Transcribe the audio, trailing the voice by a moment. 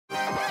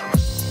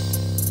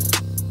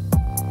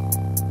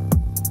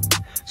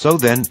So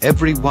then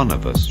every one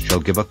of us shall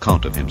give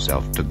account of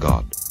himself to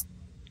God.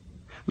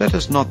 Let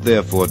us not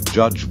therefore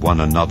judge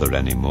one another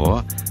any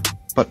more,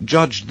 but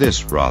judge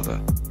this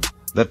rather,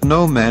 that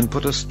no man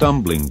put a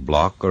stumbling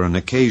block or an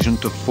occasion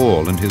to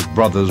fall in his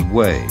brother's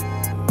way.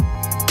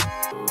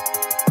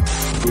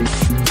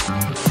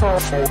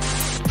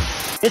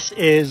 This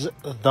is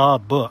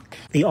the book,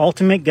 the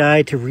ultimate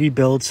guide to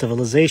rebuild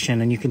civilization,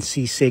 and you can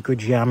see sacred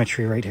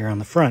geometry right here on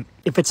the front.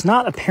 If it's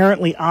not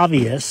apparently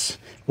obvious,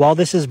 while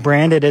this is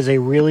branded as a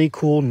really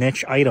cool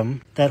niche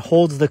item that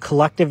holds the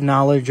collective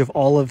knowledge of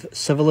all of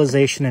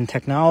civilization and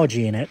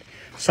technology in it,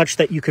 such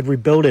that you could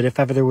rebuild it if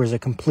ever there was a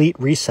complete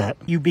reset,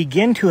 you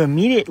begin to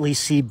immediately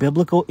see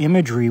biblical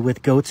imagery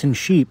with goats and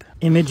sheep,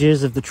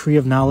 images of the tree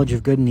of knowledge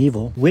of good and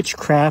evil,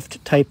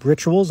 witchcraft-type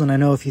rituals, and I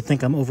know if you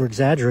think I'm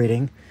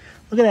over-exaggerating,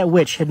 look at that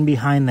witch hidden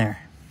behind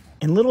there,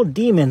 and little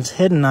demons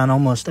hidden on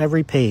almost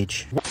every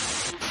page.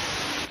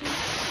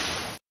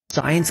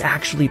 Science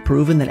actually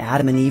proven that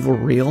Adam and Eve were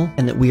real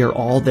and that we are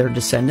all their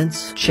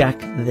descendants? Check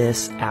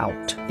this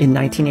out. In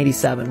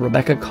 1987,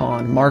 Rebecca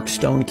Kahn, Mark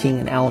Stone King,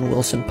 and Alan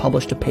Wilson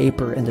published a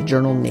paper in the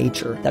journal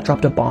Nature that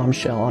dropped a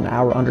bombshell on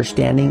our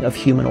understanding of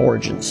human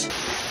origins.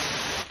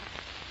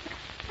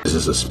 This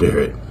is a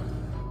spirit.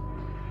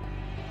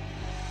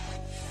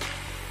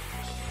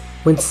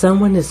 When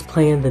someone is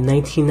playing the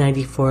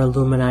 1994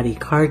 Illuminati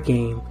card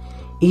game,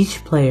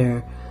 each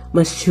player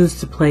must choose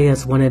to play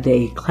as one of the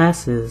 8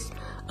 classes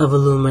of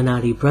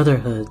Illuminati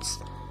Brotherhoods.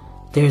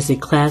 There's a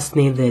class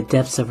named the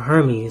Adepts of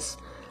Hermes,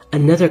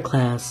 another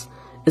class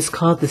is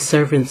called the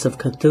Servants of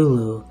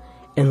Cthulhu,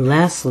 and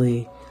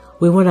lastly,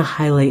 we want to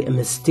highlight a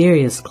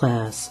mysterious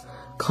class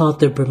called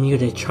the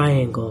Bermuda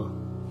Triangle.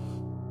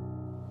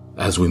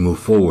 As we move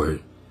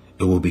forward,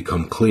 it will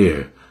become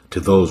clear to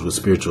those with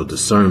spiritual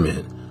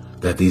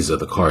discernment that these are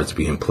the cards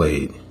being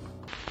played.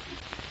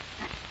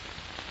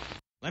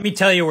 Let me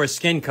tell you where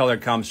skin color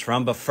comes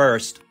from, but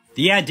first,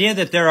 the idea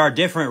that there are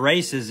different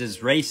races is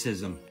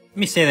racism. Let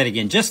me say that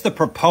again. Just the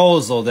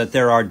proposal that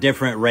there are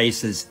different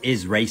races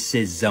is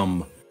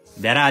racism.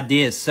 That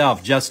idea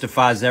itself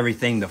justifies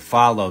everything that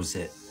follows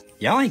it.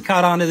 Y'all ain't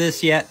caught on to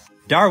this yet?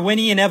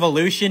 Darwinian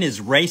evolution is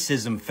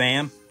racism,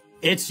 fam.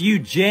 It's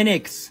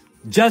eugenics.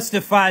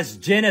 Justifies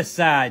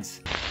genocides.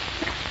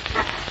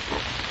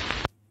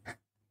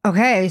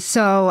 Okay,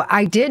 so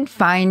I did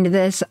find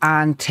this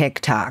on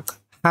TikTok.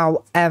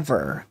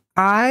 However,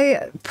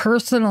 I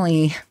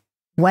personally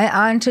went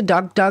on to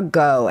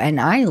DuckDuckGo and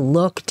I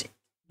looked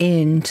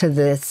into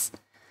this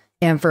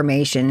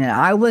information and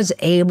I was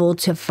able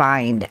to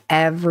find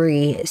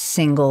every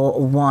single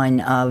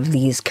one of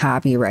these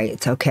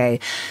copyrights. Okay,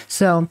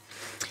 so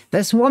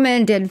this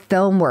woman did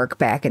film work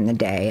back in the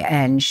day,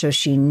 and so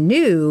she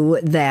knew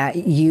that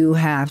you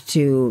have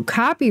to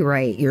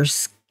copyright your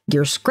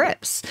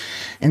scripts.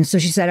 And so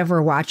she said, if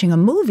we're watching a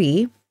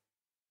movie,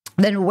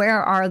 then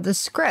where are the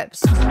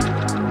scripts?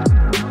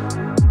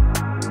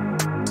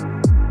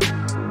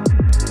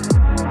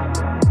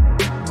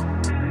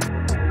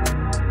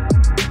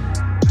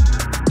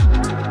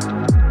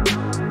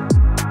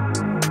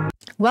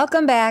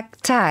 Welcome back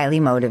to Highly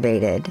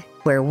Motivated,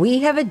 where we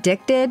have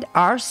addicted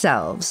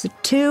ourselves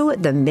to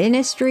the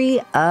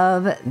ministry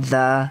of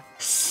the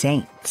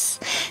saints.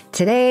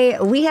 Today,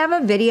 we have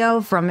a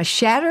video from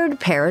Shattered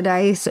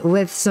Paradise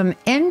with some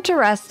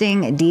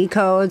interesting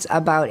decodes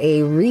about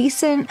a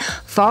recent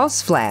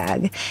false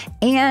flag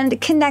and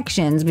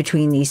connections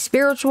between the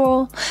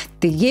spiritual,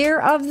 the Year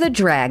of the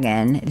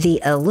Dragon,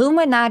 the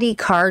Illuminati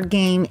card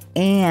game,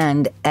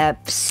 and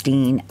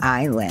Epstein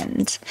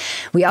Island.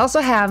 We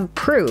also have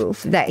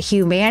proof that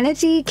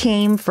humanity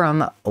came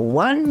from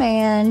one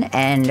man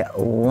and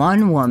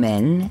one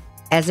woman.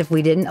 As if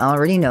we didn't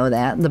already know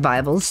that. The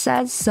Bible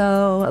says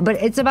so. But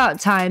it's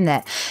about time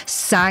that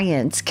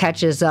science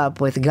catches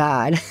up with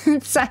God.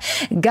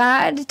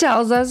 God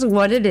tells us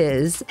what it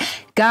is.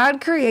 God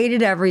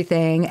created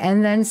everything,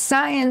 and then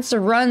science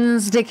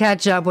runs to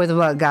catch up with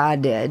what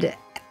God did,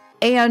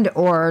 and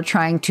or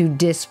trying to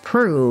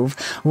disprove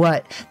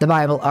what the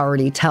Bible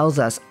already tells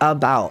us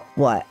about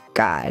what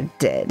God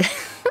did.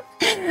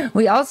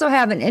 We also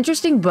have an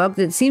interesting book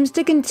that seems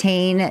to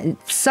contain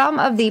some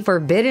of the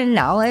forbidden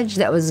knowledge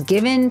that was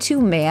given to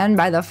man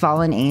by the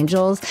fallen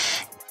angels,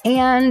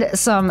 and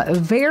some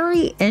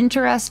very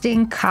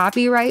interesting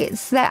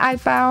copyrights that I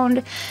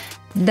found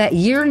that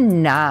you're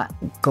not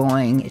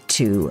going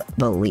to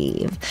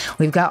believe.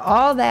 We've got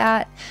all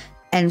that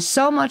and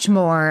so much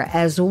more,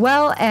 as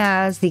well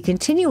as the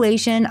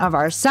continuation of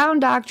our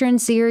Sound Doctrine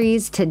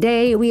series.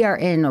 Today we are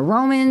in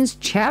Romans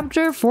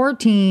chapter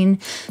 14,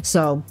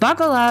 so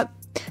buckle up,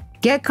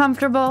 get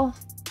comfortable,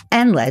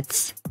 and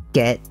let's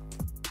get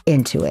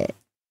into it.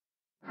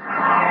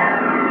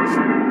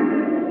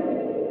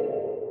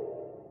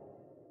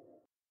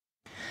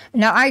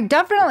 Now, I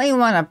definitely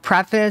want to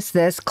preface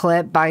this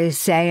clip by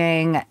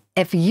saying,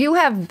 if you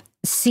have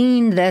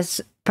seen this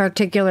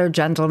particular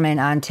gentleman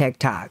on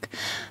TikTok,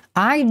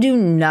 I do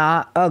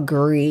not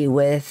agree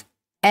with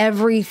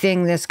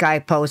everything this guy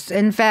posts.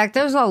 In fact,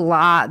 there's a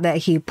lot that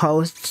he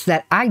posts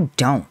that I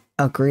don't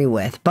agree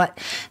with. But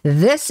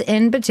this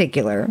in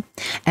particular,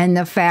 and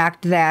the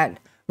fact that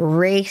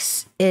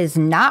race is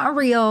not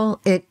real,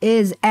 it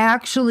is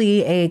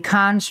actually a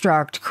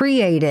construct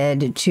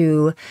created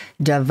to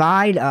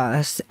divide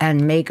us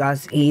and make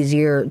us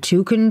easier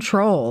to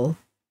control.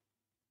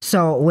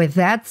 So with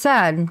that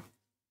said,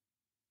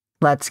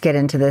 let's get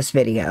into this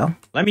video.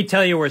 Let me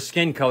tell you where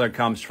skin color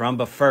comes from,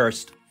 but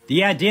first,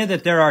 the idea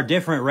that there are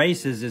different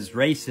races is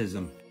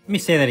racism. Let me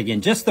say that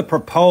again. Just the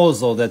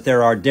proposal that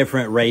there are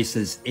different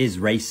races is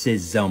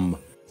racism.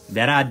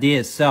 That idea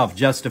itself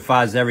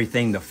justifies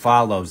everything that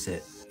follows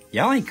it.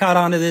 Y'all ain't caught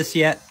on to this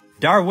yet?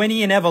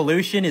 Darwinian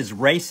evolution is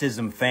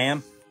racism,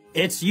 fam.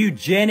 It's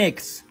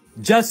eugenics.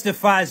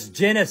 Justifies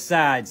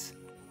genocides.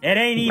 It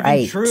ain't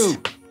even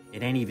true.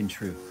 It ain't even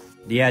true.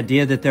 The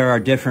idea that there are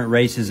different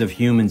races of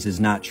humans is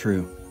not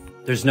true.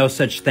 There's no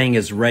such thing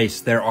as race.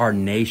 There are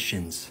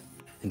nations.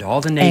 And all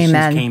the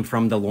nations came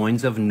from the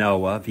loins of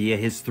Noah via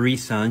his 3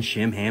 sons,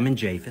 Shem, Ham, and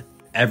Japheth.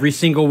 Every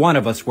single one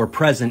of us were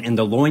present in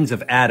the loins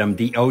of Adam,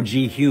 the OG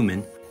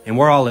human, and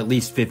we're all at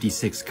least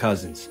 56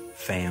 cousins,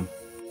 fam.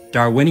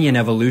 Darwinian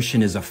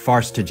evolution is a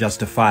farce to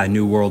justify a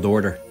new world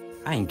order.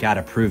 I ain't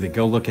gotta prove it.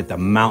 Go look at the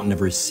mountain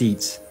of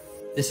receipts.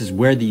 This is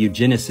where the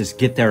eugenicists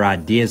get their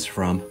ideas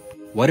from.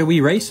 What are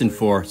we racing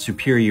for?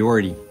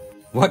 Superiority.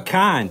 What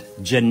kind?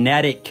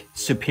 Genetic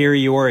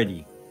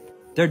superiority.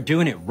 They're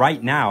doing it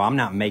right now. I'm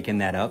not making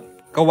that up.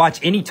 Go watch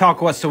any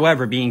talk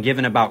whatsoever being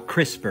given about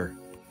CRISPR,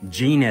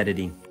 gene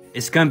editing.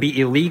 It's gonna be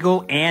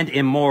illegal and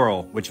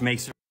immoral, which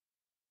makes it...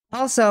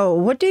 Also,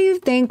 what do you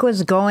think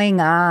was going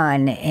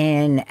on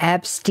in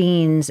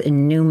Epstein's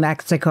New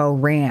Mexico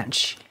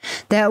ranch?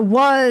 That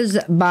was,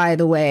 by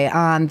the way,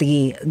 on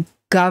the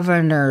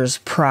governor's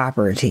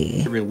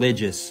property.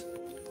 Religious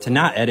to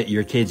not edit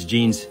your kids'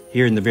 genes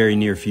here in the very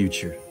near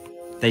future.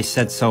 They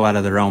said so out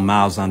of their own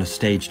mouths on a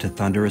stage to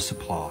thunderous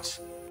applause.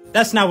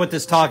 That's not what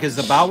this talk is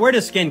about. Where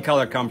does skin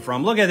color come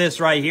from? Look at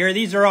this right here.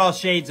 These are all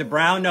shades of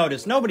brown.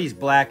 Notice, nobody's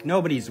black,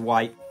 nobody's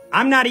white.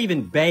 I'm not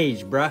even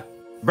beige, bruh.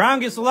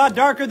 Brown gets a lot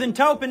darker than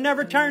taupe and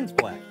never turns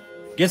black.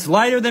 Gets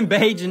lighter than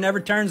beige and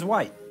never turns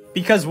white.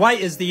 Because white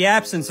is the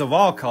absence of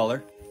all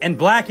color, and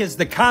black is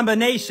the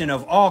combination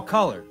of all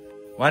color.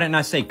 Why didn't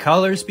I say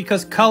colors?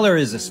 Because color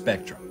is a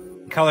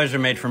spectrum. Colors are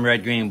made from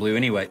red, green, and blue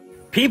anyway.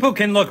 People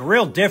can look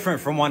real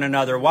different from one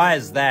another. Why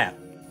is that?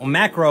 Well,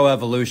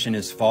 macroevolution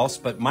is false,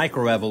 but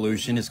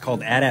microevolution is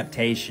called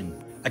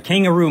adaptation. A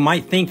kangaroo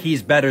might think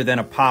he's better than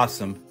a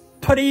possum,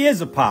 but he is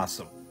a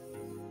possum.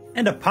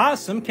 And a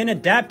possum can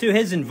adapt to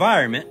his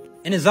environment,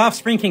 and his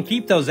offspring can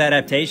keep those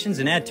adaptations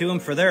and add to them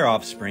for their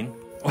offspring.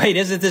 Wait,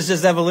 isn't this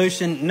just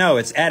evolution? No,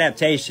 it's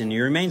adaptation. He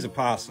remains a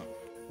possum.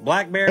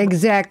 Black bear.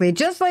 Exactly.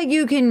 Just like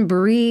you can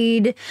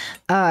breed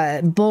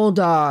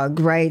bulldog,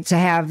 right, to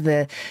have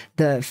the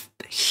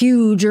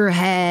huger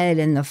head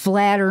and the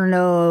flatter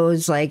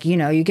nose. Like, you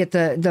know, you get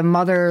the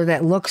mother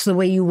that looks the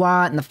way you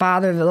want and the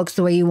father that looks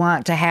the way you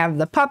want to have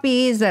the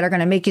puppies that are going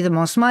to make you the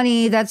most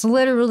money. That's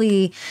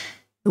literally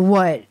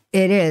what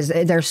it is.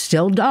 They're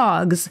still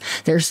dogs.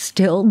 They're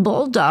still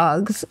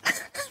bulldogs.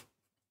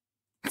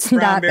 It's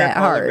Brown not bear, that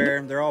hard.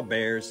 Bear, they're all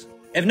bears.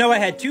 If Noah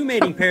had 2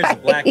 mating pairs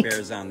of black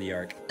bears on the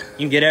ark, you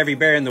can get every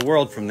bear in the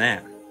world from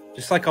that.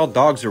 Just like all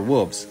dogs are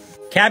wolves.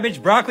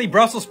 Cabbage, broccoli,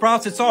 Brussels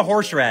sprouts, it's all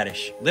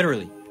horseradish.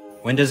 Literally.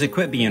 When does it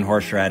quit being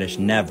horseradish?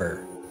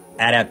 Never.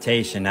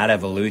 Adaptation, not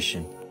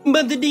evolution.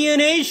 But the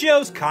DNA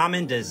shows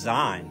common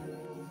design.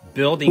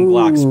 Building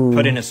blocks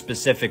put in a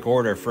specific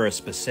order for a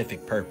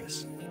specific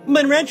purpose.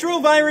 But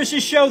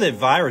retroviruses show that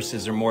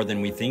viruses are more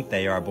than we think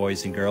they are,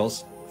 boys and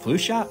girls. Flu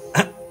shot?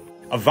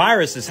 A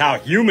virus is how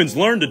humans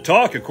learn to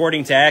talk,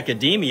 according to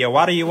academia.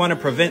 Why do you want to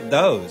prevent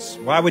those?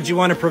 Why would you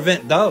want to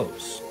prevent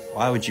those?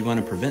 Why would you want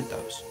to prevent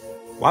those?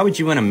 Why would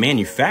you want to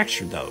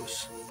manufacture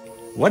those?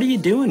 What are you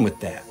doing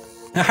with that?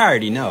 I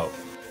already know.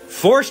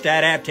 Forced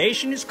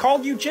adaptation is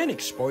called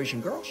eugenics, boys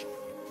and girls.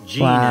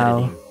 Gene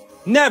editing.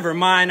 Never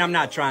mind, I'm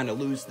not trying to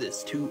lose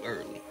this too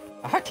early.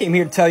 I came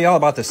here to tell you all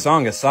about the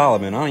Song of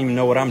Solomon. I don't even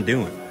know what I'm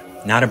doing.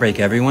 Now to break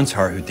everyone's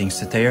heart who thinks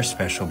that they are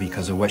special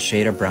because of what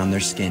shade of brown their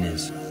skin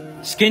is.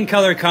 Skin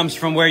color comes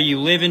from where you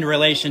live in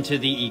relation to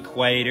the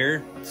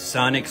equator,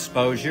 sun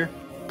exposure,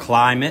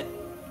 climate,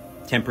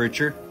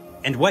 temperature,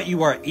 and what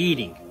you are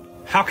eating.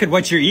 How could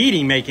what you're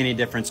eating make any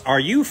difference? Are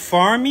you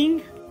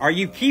farming? Are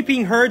you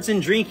keeping herds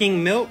and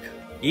drinking milk?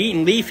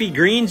 Eating leafy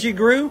greens you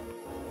grew?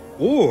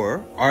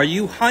 Or are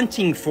you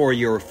hunting for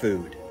your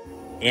food?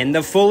 In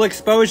the full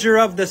exposure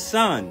of the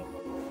sun.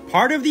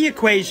 Part of the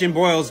equation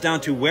boils down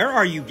to where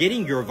are you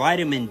getting your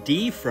vitamin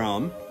D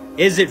from?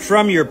 Is it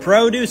from your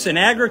produce and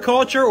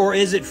agriculture, or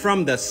is it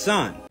from the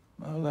sun?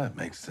 Well, that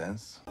makes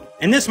sense.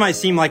 And this might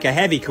seem like a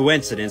heavy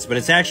coincidence, but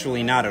it's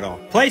actually not at all.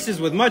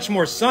 Places with much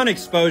more sun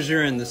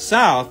exposure in the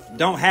south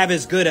don't have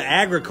as good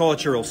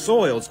agricultural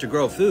soils to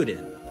grow food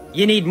in.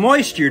 You need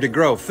moisture to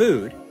grow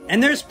food,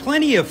 and there's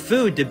plenty of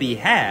food to be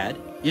had.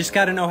 You just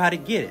gotta know how to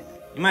get it.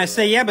 You might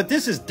say, yeah, but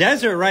this is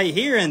desert right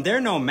here, and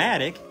they're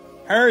nomadic.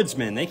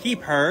 Herdsmen, they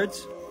keep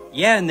herds.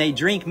 Yeah, and they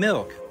drink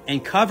milk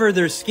and cover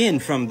their skin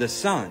from the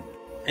sun.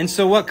 And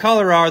so what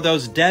color are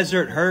those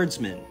desert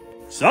herdsmen?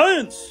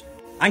 Science!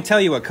 I can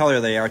tell you what color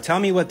they are. Tell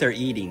me what they're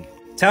eating.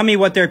 Tell me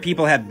what their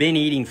people have been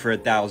eating for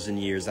 1,000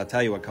 years. I'll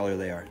tell you what color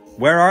they are.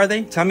 Where are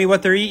they? Tell me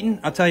what they're eating.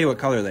 I'll tell you what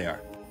color they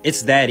are.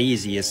 It's that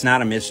easy. It's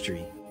not a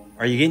mystery.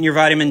 Are you getting your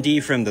vitamin D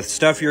from the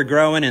stuff you're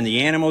growing and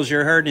the animals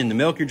you're herding and the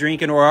milk you're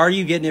drinking? Or are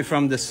you getting it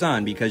from the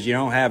sun because you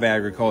don't have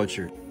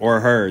agriculture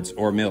or herds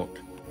or milk?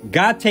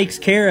 God takes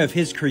care of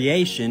his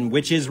creation,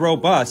 which is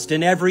robust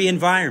in every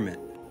environment.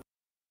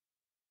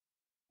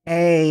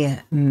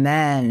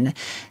 Amen.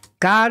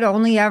 God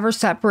only ever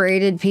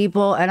separated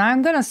people, and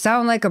I'm going to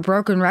sound like a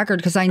broken record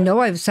because I know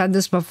I've said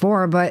this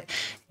before, but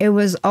it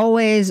was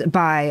always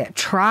by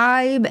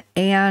tribe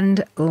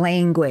and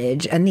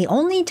language. And the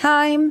only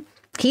time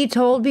he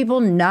told people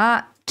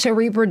not to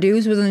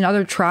reproduce with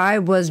another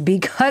tribe was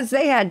because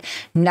they had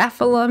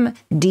Nephilim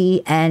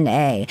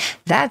DNA.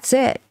 That's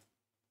it.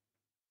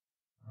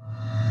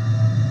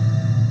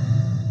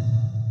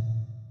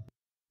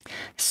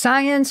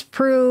 Science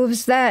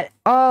proves that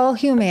all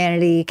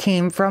humanity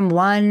came from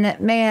one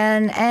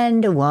man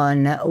and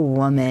one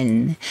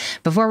woman.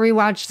 Before we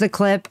watch the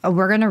clip,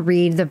 we're going to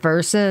read the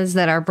verses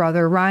that our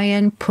brother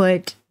Ryan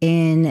put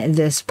in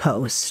this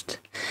post.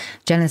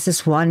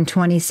 Genesis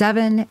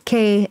 1:27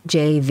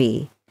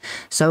 KJV.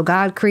 So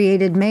God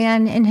created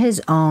man in his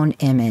own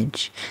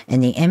image. In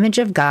the image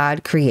of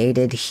God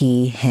created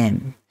he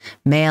him.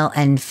 Male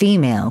and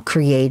female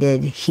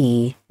created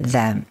he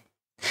them.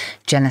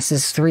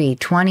 Genesis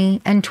 3:20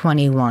 and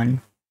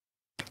 21.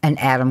 And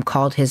Adam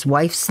called his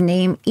wife's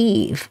name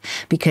Eve,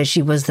 because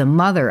she was the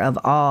mother of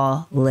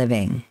all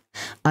living.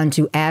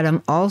 Unto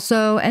Adam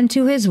also and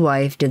to his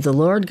wife did the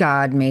Lord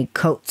God make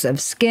coats of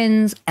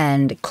skins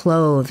and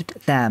clothed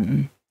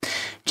them.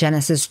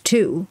 Genesis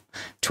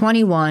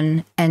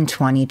 2:21 and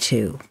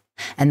 22.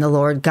 And the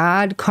Lord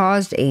God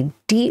caused a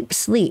deep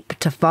sleep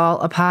to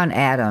fall upon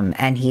Adam,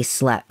 and he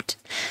slept.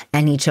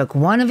 And he took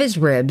one of his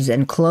ribs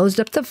and closed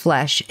up the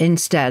flesh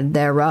instead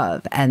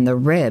thereof, and the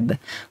rib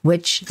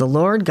which the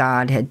Lord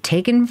God had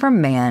taken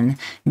from man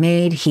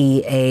made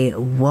he a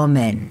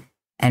woman,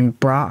 and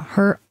brought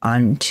her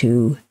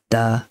unto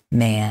the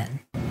man.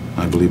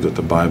 I believe that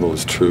the Bible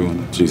is true and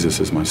that Jesus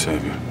is my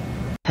Savior.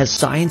 Has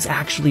science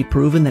actually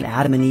proven that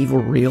Adam and Eve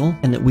were real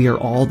and that we are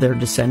all their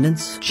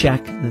descendants?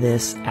 Check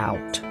this out.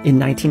 In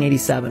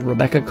 1987,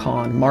 Rebecca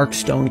Kahn, Mark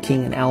Stone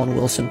King, and Alan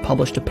Wilson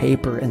published a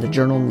paper in the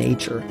journal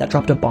Nature that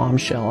dropped a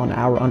bombshell on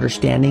our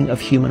understanding of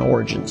human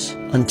origins.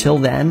 Until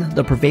then,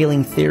 the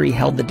prevailing theory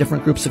held that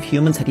different groups of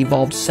humans had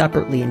evolved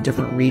separately in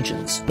different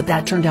regions, but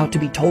that turned out to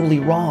be totally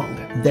wrong.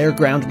 Their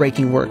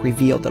groundbreaking work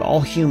revealed that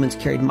all humans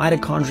carried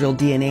mitochondrial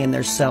DNA in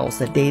their cells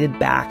that dated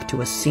back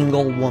to a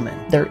single woman.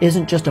 There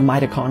isn't just a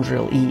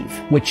mitochondrial Eve,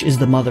 which is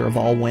the mother of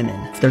all women.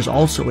 There's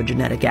also a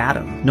genetic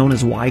Adam, known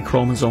as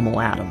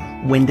Y-chromosomal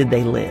Adam. When did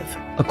they live?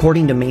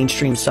 According to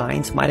mainstream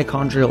science,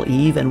 mitochondrial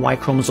Eve and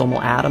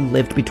Y-chromosomal Adam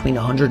lived between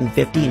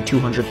 150 and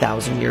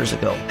 200,000 years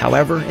ago.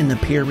 However, in the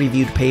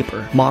peer-reviewed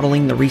paper,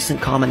 modeling the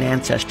recent common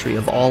ancestry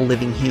of all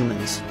living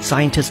humans,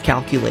 scientists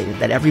calculated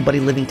that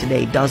everybody living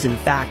today does in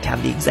fact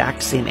have the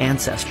exact same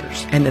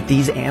ancestors, and that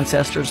these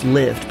ancestors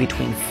lived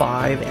between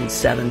 5,000 and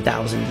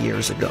 7,000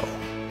 years ago.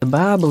 The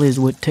Bible is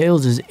what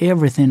tells us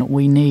everything that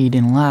we need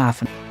in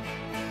life.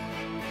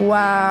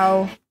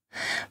 Wow.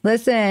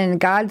 Listen,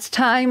 God's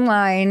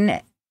timeline,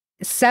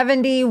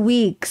 70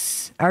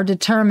 weeks are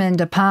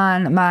determined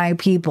upon my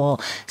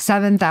people,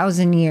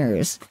 7,000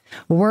 years.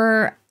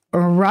 We're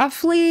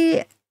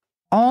roughly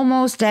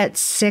almost at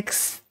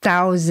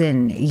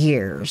 6,000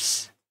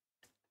 years.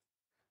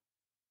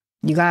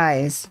 You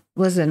guys,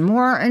 listen,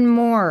 more and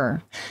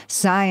more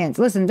science.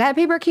 Listen, that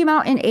paper came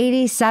out in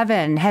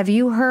 87. Have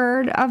you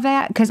heard of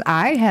that? Because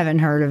I haven't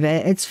heard of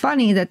it. It's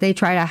funny that they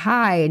try to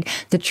hide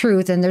the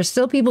truth, and there's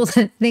still people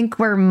that think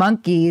we're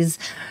monkeys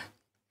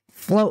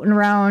floating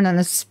around on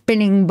a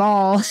spinning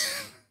ball.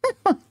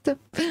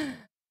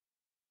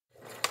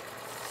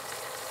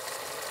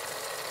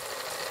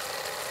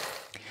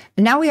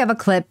 Now we have a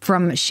clip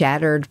from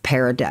Shattered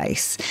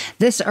Paradise.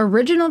 This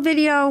original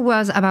video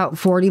was about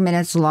 40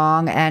 minutes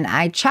long, and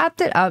I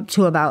chopped it up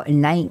to about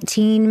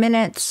 19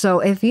 minutes. So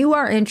if you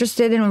are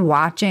interested in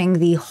watching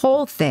the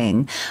whole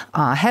thing,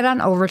 head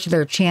on over to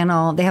their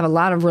channel. They have a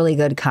lot of really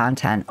good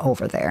content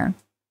over there.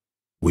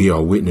 We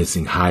are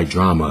witnessing high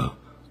drama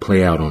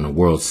play out on a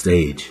world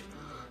stage.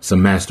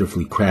 Some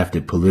masterfully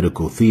crafted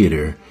political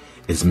theater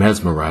is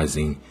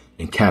mesmerizing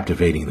and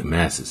captivating the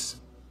masses.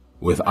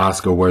 With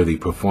Oscar-worthy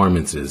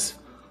performances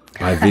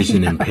by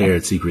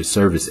vision-impaired Secret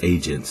Service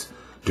agents,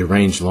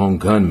 deranged lone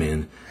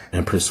gunmen,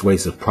 and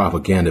persuasive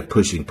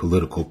propaganda-pushing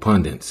political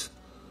pundits.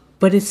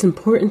 But it's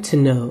important to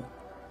note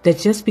that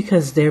just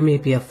because there may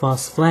be a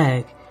false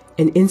flag,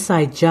 an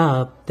inside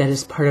job that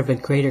is part of a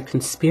greater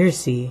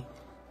conspiracy,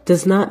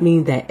 does not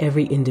mean that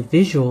every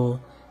individual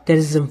that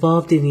is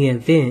involved in the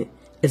event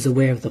is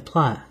aware of the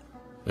plot.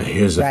 And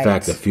here's a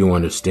fact that few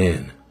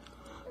understand.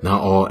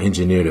 Not all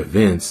engineered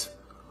events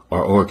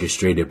are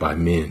orchestrated by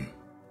men.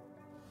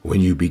 When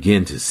you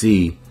begin to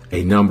see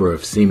a number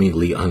of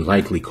seemingly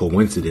unlikely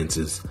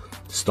coincidences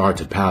start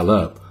to pile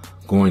up,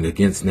 going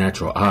against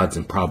natural odds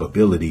and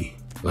probability,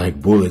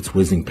 like bullets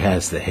whizzing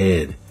past the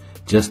head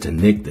just to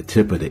nick the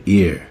tip of the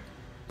ear.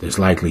 There's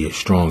likely a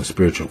strong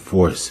spiritual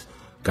force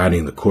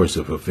guiding the course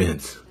of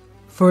events.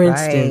 For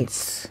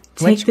instance,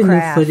 take the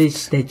new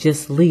footage that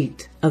just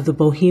leaked of the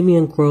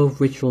Bohemian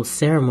Grove ritual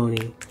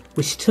ceremony,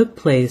 which took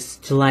place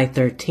July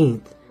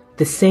 13th,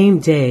 the same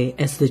day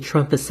as the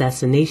Trump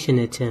assassination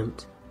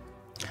attempt.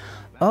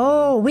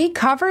 Oh, we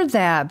covered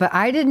that, but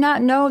I did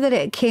not know that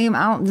it came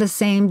out the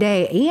same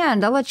day.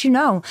 And I'll let you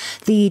know,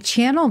 the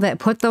channel that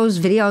put those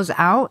videos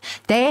out,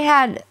 they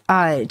had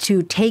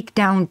to take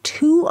down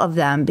 2 of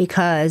them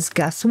because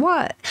guess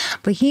what?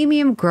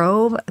 Bohemian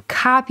Grove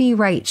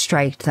copyright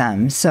striked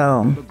them.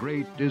 So the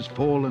great is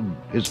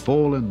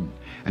fallen,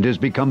 and is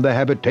become the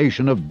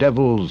habitation of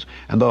devils,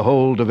 and the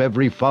hold of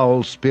every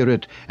foul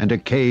spirit, and a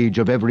cage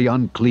of every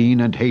unclean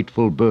and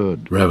hateful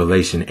bird.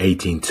 Revelation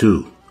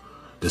 18:2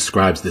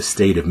 describes the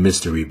state of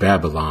Mystery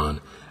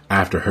Babylon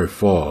after her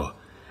fall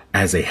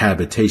as a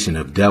habitation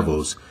of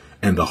devils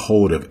and the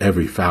hold of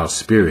every foul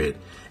spirit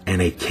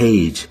and a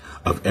cage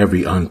of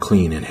every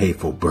unclean and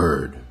hateful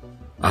bird.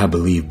 I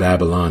believe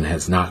Babylon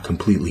has not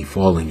completely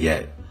fallen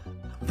yet.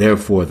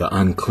 Therefore, the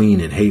unclean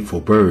and hateful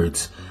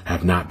birds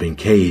have not been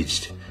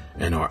caged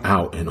and are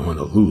out and on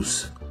the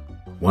loose,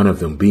 one of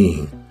them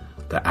being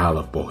the Owl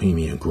of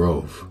Bohemian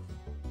Grove.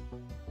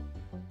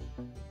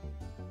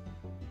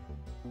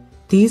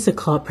 These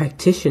occult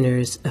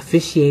practitioners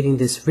officiating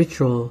this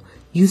ritual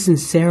using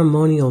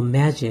ceremonial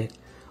magic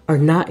are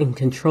not in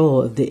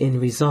control of the end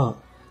result.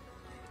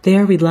 They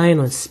are relying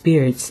on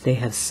spirits they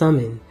have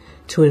summoned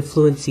to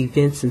influence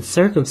events and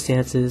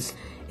circumstances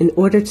in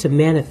order to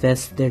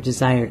manifest their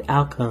desired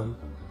outcome.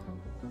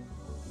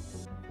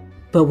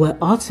 But what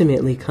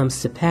ultimately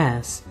comes to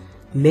pass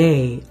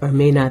may or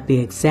may not be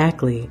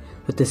exactly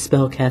what the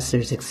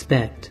spellcasters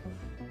expect.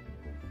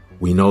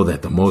 We know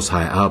that the Most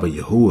High Abba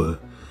Yahuwah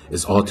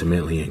is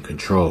ultimately in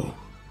control.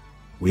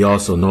 We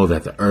also know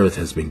that the earth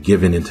has been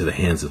given into the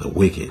hands of the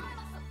wicked.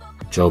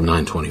 Job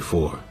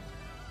 9:24.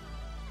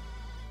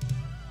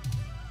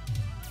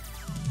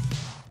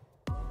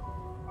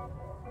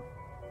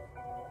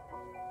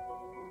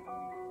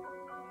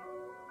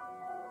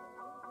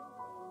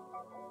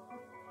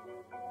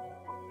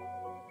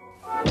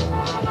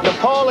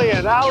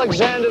 Napoleon,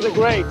 Alexander the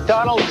Great,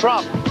 Donald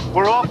Trump,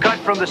 we're all cut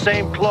from the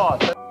same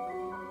cloth.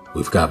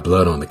 We've got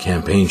blood on the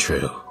campaign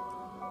trail.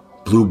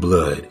 Blue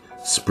blood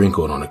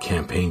sprinkled on a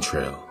campaign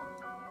trail.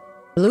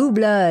 blue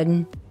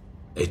blood.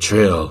 A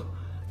trail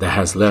that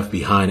has left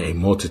behind a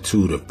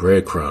multitude of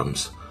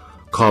breadcrumbs,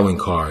 calling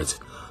cards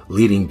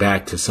leading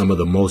back to some of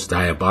the most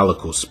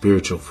diabolical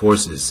spiritual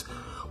forces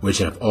which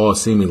have all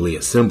seemingly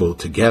assembled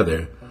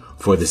together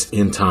for this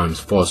end times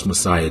false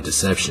messiah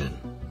deception.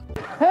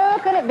 Who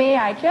could it be?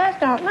 I just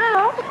don't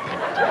know.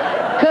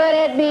 Could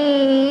it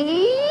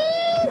be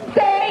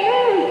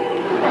Satan?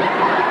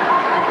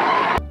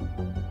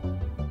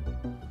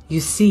 You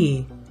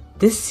see,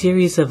 this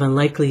series of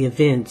unlikely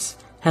events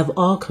have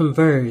all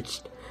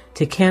converged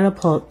to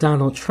catapult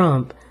Donald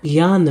Trump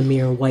beyond the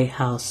mere White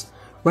House,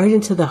 right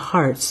into the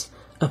hearts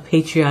of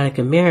patriotic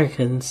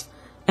Americans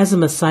as a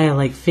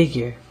messiah-like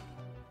figure.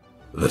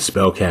 The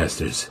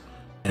spellcasters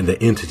and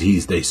the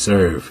entities they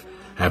serve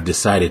have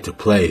decided to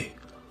play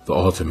the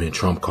ultimate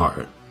trump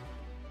card.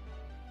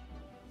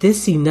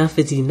 This Enough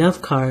is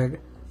Enough card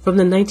from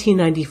the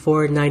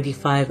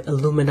 1994-95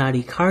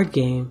 Illuminati card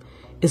game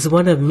is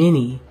one of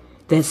many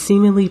that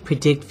seemingly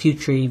predict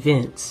future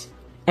events.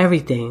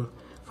 Everything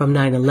from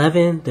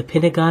 9/11, the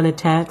Pentagon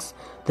attacks,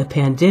 the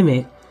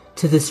pandemic,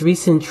 to this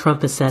recent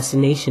Trump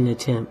assassination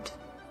attempt.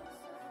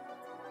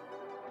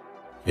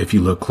 If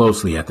you look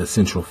closely at the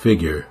central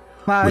figure,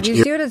 Wow, do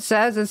you see what it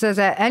says? It says,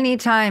 at any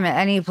time, at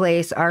any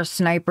place, our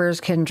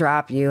snipers can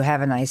drop you.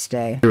 Have a nice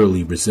day.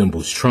 Eerily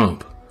resembles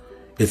Trump.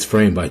 It's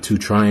framed by two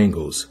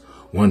triangles,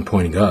 one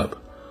pointing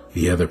up,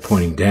 the other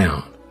pointing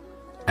down.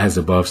 As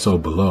above, so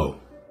below.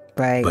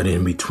 Right. But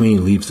in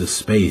between leaves a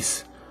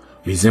space,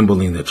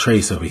 resembling the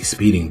trace of a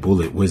speeding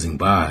bullet whizzing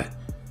by,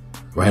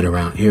 right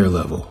around ear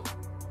level.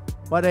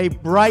 But a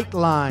bright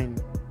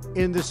line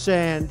in the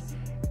sand,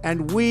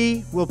 and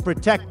we will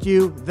protect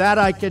you, that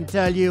I can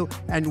tell you,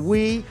 and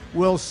we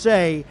will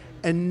say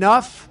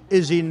enough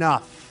is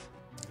enough.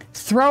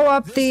 Throw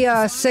up the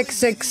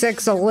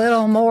 666 a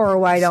little more,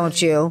 why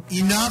don't you?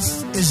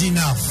 Enough is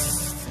enough.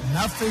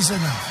 Enough is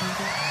enough.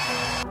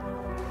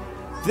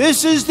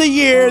 This is the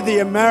year the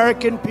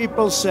American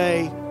people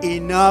say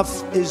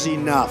enough is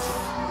enough.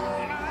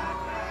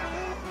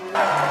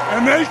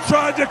 And they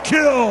tried to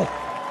kill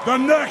the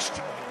next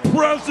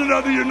President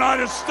of the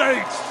United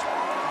States.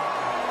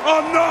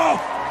 Enough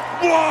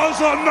was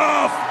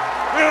enough.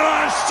 And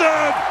I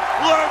said,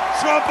 let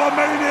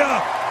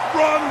Trumpomania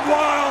run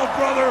wild,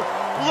 brother.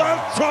 Let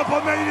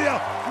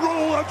Trumpomania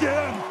rule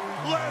again.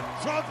 Let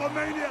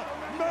Trumpomania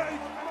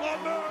make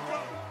America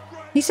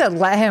great. He said,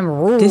 let him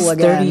rule this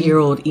again. This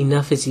 30-year-old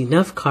Enough is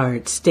Enough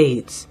card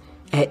states,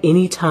 at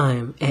any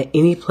time, at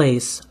any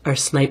place, our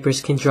snipers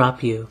can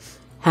drop you.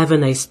 Have a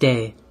nice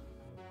day.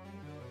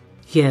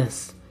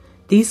 Yes,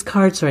 These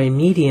cards are a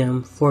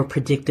medium for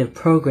predictive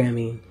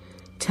programming,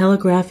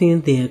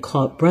 telegraphing the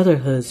occult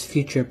brotherhood's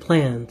future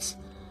plans.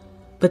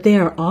 But they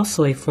are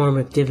also a form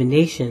of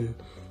divination,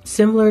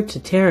 similar to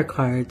tarot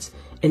cards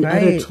and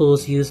other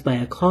tools used by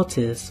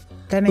occultists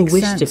who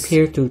wish to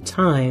peer through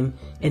time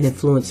and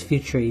influence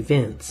future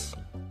events.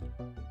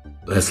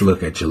 Let's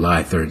look at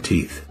July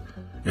 13th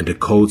and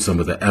decode some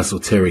of the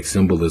esoteric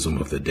symbolism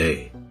of the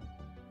day.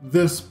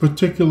 This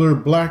particular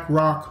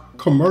BlackRock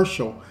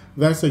commercial,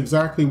 that's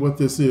exactly what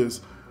this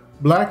is.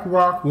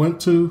 BlackRock went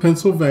to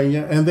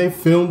Pennsylvania and they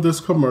filmed this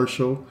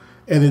commercial,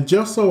 and it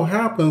just so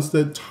happens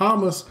that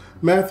Thomas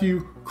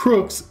Matthew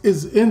Crooks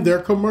is in their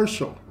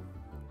commercial.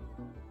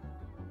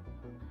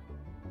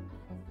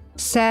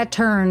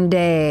 Saturn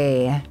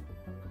Day.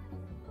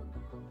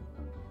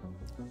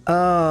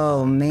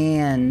 Oh,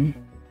 man.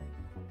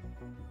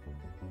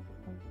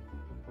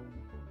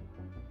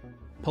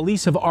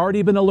 Police have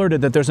already been alerted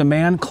that there's a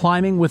man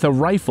climbing with a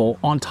rifle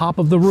on top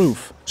of the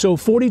roof. So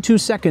 42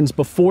 seconds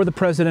before the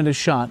president is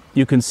shot,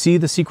 you can see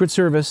the Secret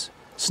Service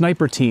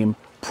sniper team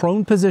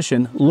prone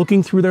position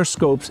looking through their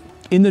scopes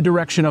in the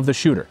direction of the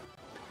shooter.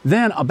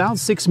 Then about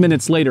 6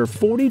 minutes later,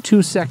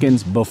 42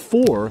 seconds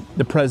before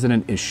the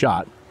president is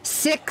shot,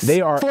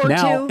 they are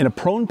now in a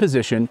prone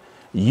position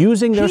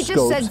using their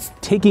scopes,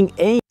 taking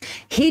aim.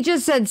 He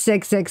just said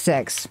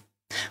 666.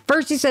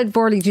 First he said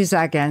 42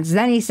 seconds,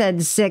 then he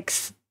said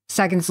 6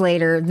 seconds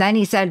later, then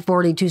he said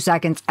 42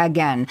 seconds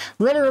again,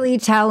 literally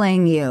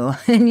telling you.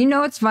 And you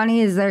know what's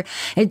funny is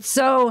it's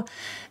so,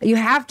 you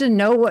have to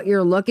know what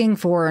you're looking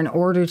for in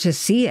order to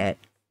see it.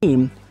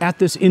 At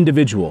this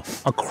individual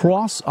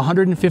across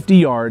 150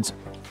 yards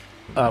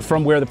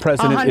from where the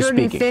president is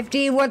speaking.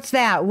 150, what's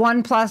that?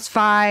 1 plus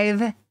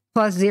 5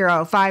 plus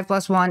 0. 5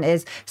 plus 1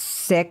 is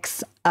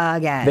 6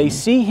 again. They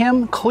see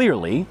him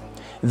clearly.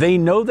 They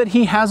know that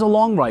he has a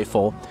long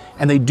rifle,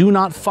 and they do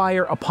not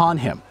fire upon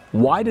him.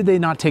 Why did they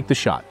not take the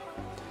shot?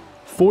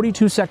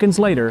 42 seconds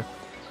later,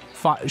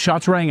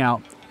 shots rang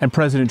out, and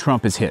President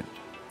Trump is hit.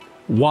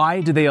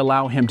 Why did they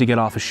allow him to get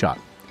off a shot?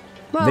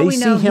 Well, they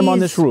see him on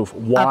this roof.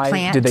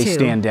 Why did they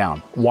stand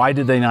down? Why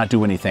did they not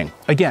do anything?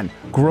 Again,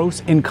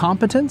 gross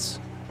incompetence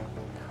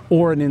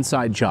or an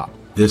inside job?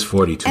 This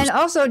 42. And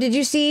also, did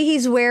you see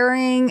he's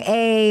wearing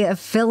a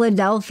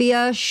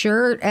Philadelphia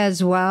shirt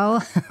as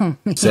well?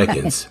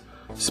 Seconds,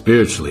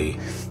 spiritually,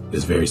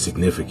 is very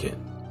significant.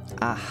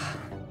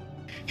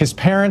 His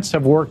parents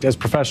have worked as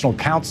professional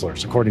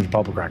counselors, according to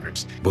public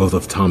records. Both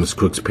of Thomas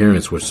Cook's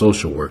parents were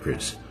social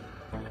workers,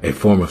 a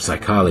form of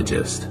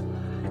psychologist.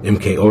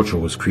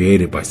 MKUltra was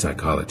created by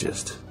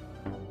psychologists.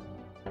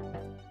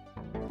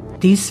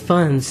 These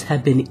funds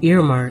have been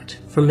earmarked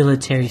for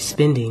military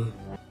spending.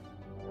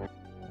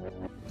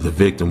 The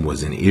victim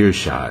was in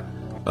earshot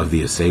of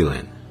the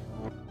assailant.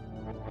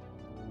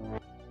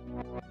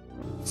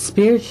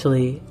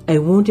 Spiritually, a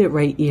wounded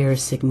right ear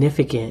is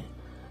significant.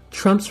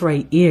 Trump's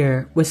right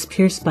ear was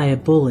pierced by a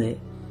bullet,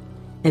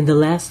 and the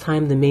last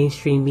time the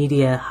mainstream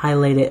media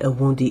highlighted a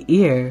wounded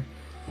ear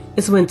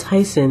is when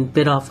Tyson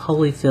bit off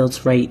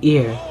Holyfield's right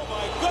ear. Oh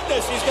my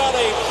goodness, he's got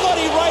a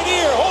bloody right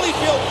ear.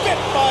 Holyfield bit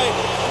by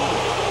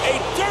a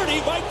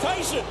dirty Mike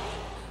Tyson.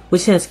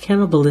 Which has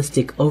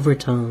cannibalistic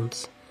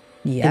overtones.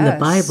 Yes. In the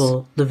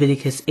Bible,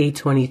 Leviticus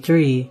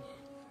 8:23,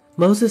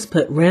 Moses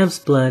put ram's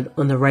blood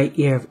on the right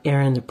ear of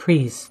Aaron the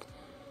priest,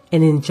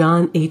 and in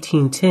John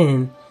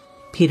 18:10,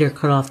 Peter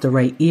cut off the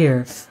right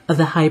ear of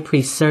the high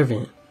priest's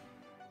servant.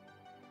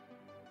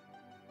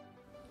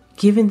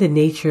 Given the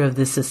nature of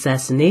this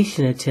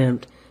assassination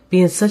attempt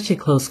being such a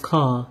close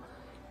call,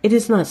 it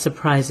is not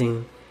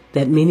surprising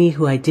that many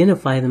who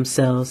identify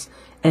themselves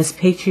as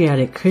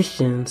patriotic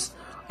Christians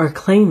are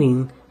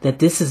claiming that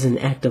this is an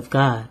act of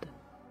God.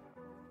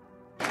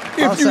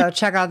 Also,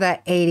 check out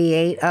that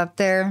 88 up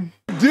there.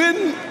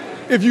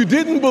 If you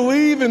didn't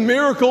believe in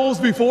miracles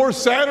before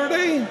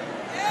Saturday,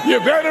 you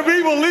better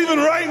be believing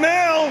right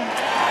now.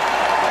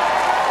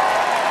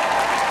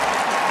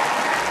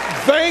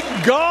 Thank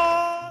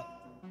God.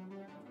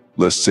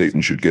 Lest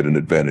Satan should get an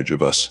advantage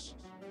of us,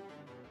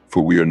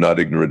 for we are not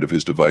ignorant of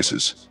his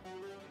devices.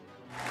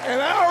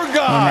 And our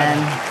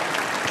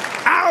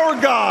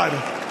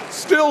God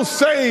still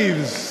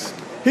saves.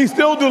 He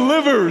still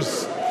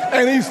delivers.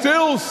 And he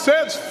still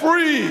sets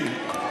free.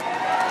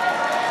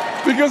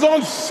 Because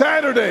on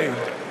Saturday,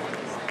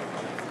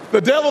 the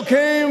devil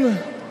came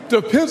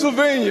to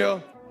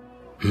Pennsylvania.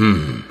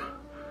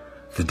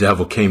 The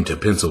devil came to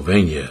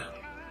Pennsylvania.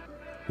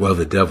 Well,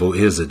 the devil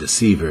is a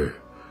deceiver.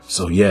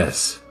 So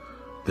yes,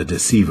 the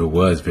deceiver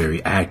was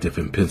very active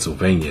in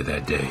Pennsylvania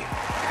that day.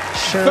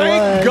 Sure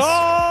Thank was.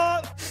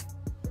 God!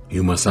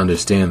 You must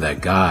understand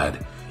that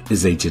God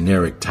is a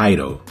generic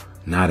title,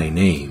 not a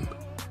name.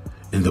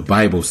 In the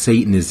Bible,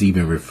 Satan is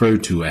even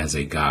referred to as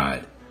a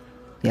god,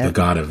 the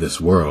god of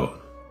this world.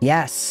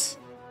 Yes.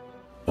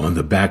 On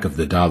the back of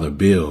the dollar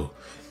bill,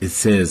 it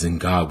says, "In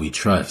God we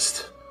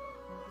trust,"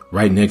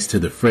 right next to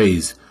the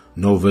phrase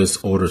Novus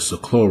Order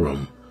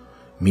Seclorum,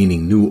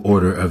 meaning New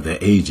Order of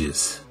the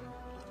Ages,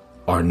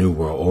 or New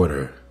World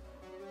Order.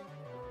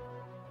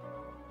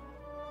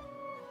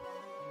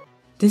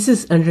 This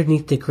is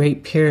underneath the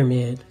Great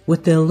Pyramid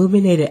with the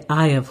illuminated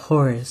eye of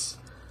Horus.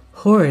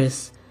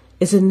 Horus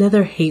is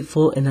another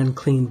hateful and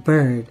unclean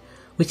bird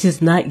which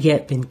has not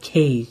yet been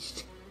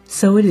caged.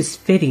 So it is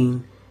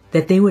fitting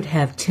that they would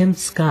have Tim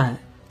Scott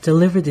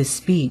deliver this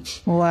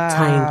speech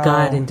tying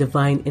God and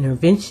divine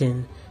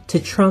intervention to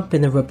Trump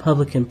and the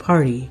Republican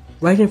Party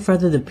right in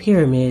front of the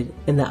pyramid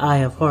in the eye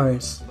of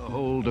Horus. The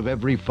hold of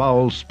every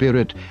foul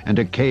spirit and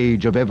a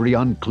cage of every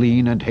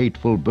unclean and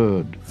hateful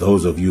bird.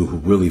 Those of you who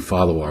really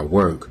follow our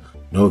work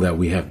know that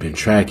we have been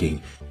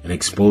tracking and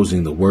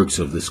exposing the works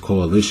of this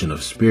coalition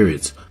of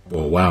spirits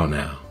for a while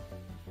now.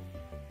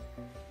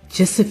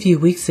 Just a few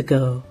weeks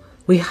ago,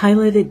 we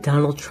highlighted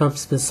Donald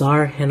Trump's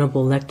bizarre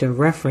Hannibal Lecter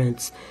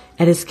reference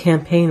at his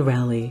campaign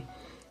rally,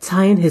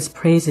 tying his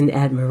praise and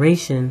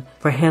admiration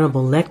for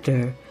Hannibal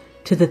Lecter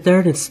to the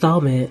third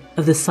installment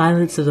of the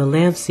Silence of the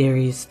Lambs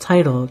series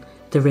titled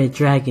The Red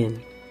Dragon.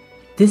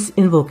 This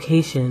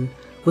invocation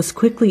was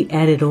quickly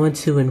added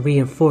onto and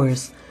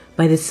reinforced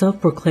by the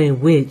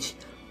self-proclaimed witch,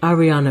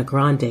 Ariana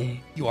Grande.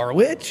 You are a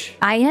witch?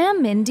 I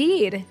am,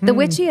 indeed. The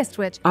witchiest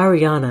witch.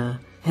 Ariana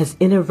has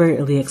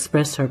inadvertently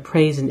expressed her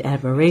praise and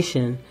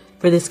admiration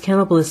for this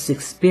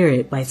cannibalistic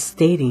spirit by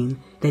stating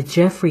that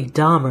Jeffrey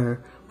Dahmer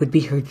would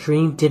be her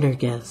dream dinner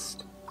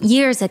guest.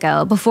 Years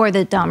ago, before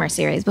the Dahmer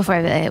series,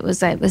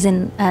 it was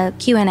in a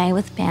Q&A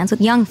with fans,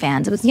 with young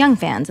fans. It was young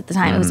fans at the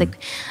time. It was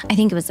I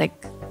think it was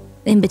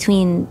in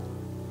between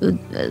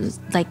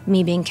like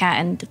me being Cat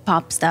and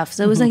Pop stuff.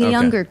 So it was like a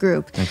younger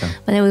group. Okay.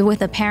 But it was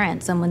with a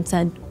parent. Someone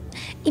said,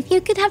 if you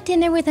could have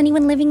dinner with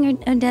anyone living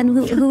or dead,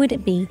 who would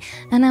it be?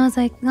 And I was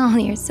like, oh,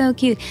 you're so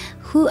cute.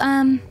 Who,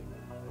 Mom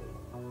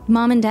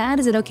and Dad,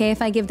 is it okay if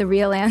I give the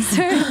real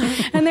answer?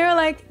 And they were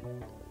like,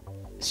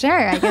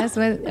 sure, I guess.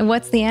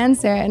 What's the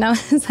answer? And I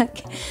was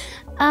like,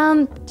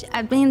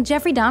 I mean,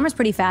 Jeffrey Dahmer's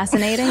pretty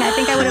fascinating. I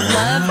think I would have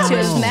loved to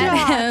have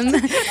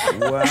met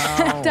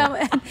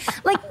him.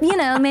 Like, you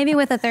know, maybe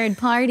with a third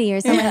party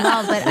or something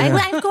involved. But I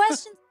have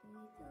questions.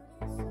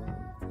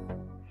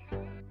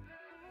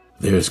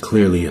 There is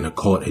clearly an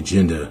occult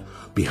agenda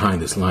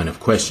behind this line of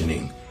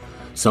questioning.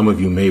 Some of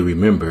you may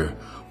remember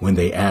when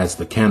they asked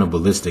the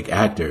cannibalistic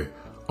actor,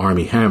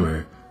 Armie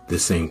Hammer, the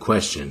same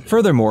question.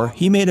 Furthermore,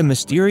 he made a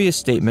mysterious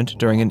statement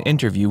during an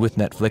interview with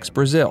Netflix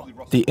Brazil.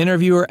 The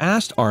interviewer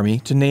asked Armie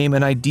to name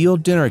an ideal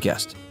dinner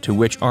guest, to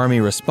which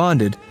Armie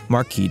responded,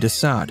 Marquis de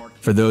Sade.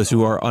 For those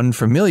who are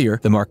unfamiliar,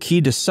 the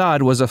Marquis de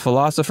Sade was a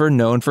philosopher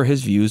known for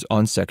his views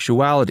on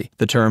sexuality.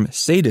 The term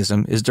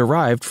sadism is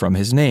derived from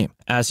his name,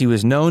 as he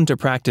was known to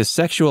practice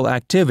sexual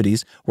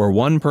activities where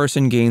one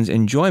person gains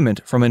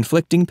enjoyment from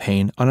inflicting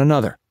pain on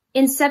another.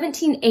 In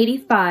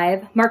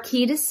 1785,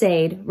 Marquis de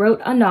Sade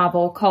wrote a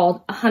novel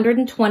called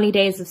 120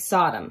 Days of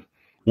Sodom.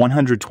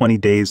 120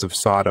 Days of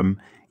Sodom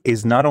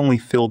is not only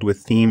filled with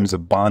themes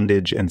of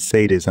bondage and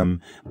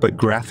sadism, but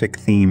graphic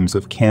themes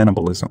of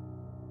cannibalism.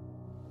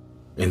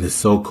 In the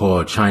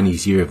so-called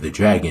Chinese Year of the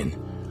Dragon,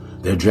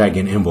 their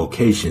dragon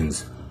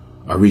invocations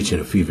are reaching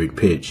a fevered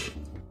pitch.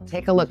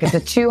 Take a look. It's a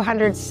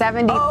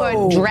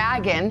 270-foot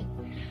dragon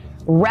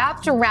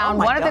wrapped around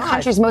one of the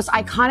country's most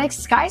iconic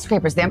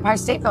skyscrapers, the Empire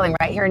State Building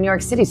right here in New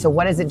York City. So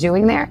what is it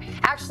doing there?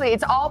 Actually,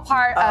 it's all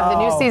part of the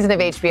new season of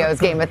HBO's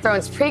Game of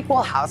Thrones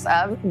prequel, House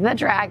of the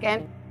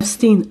Dragon.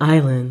 Epstein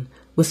Island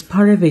was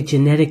part of a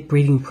genetic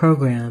breeding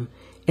program,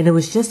 and it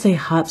was just a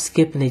hop,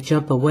 skip, and a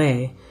jump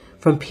away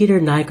from Peter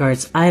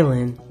Nygard's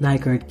island,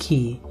 Nygard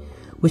Key,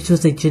 which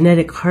was a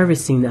genetic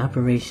harvesting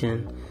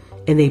operation,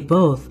 and they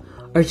both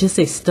are just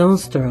a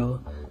stone's throw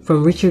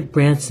from Richard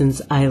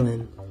Branson's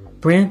island.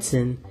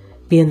 Branson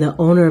being the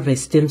owner of a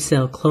stem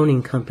cell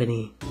cloning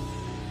company.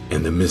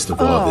 In the midst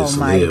of all this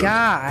lived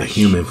the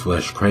human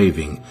flesh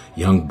craving,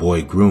 young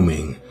boy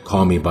grooming,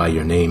 call me by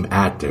your name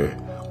actor,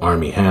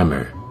 Armie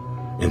Hammer,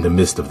 in the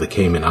midst of the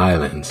Cayman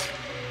Islands.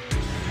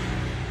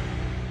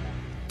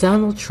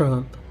 Donald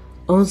Trump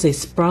owns a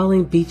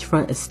sprawling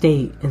beachfront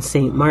estate in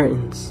St.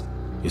 Martin's.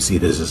 You see,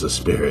 this is a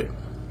spirit.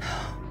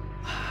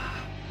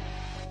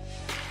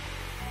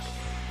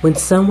 When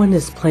someone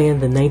is playing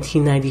the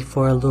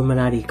 1994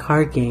 Illuminati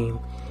card game,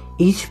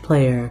 each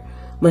player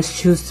must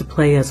choose to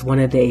play as one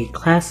of the 8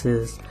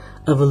 classes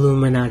of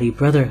Illuminati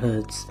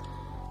Brotherhoods.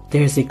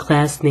 There is a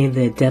class named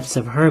the Adepts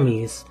of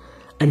Hermes,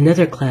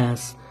 another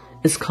class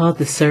is called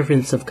the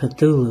Servants of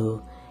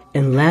Cthulhu,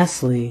 and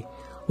lastly,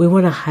 we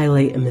want to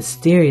highlight a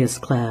mysterious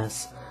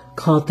class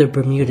called the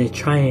Bermuda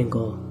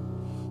Triangle.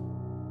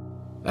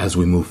 As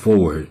we move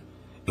forward,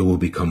 it will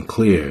become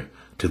clear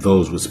to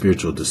those with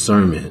spiritual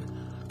discernment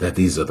that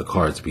these are the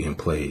cards being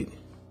played.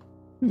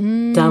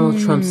 Donald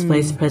Trump's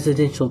vice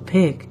presidential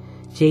pick,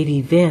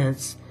 J.D.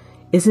 Vance,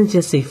 isn't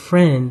just a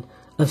friend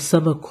of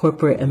some of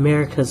corporate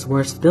America's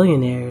worst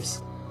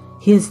billionaires.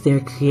 He is their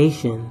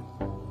creation.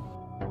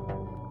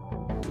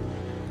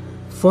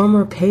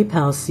 Former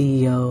PayPal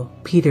CEO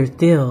Peter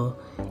Thiel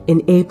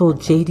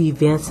enabled J.D.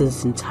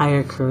 Vance's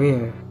entire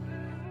career.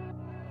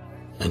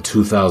 In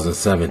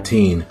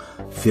 2017,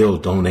 Thiel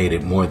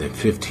donated more than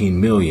 $15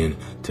 million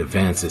to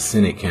Vance's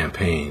Senate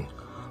campaign,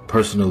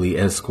 personally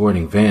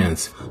escorting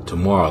Vance to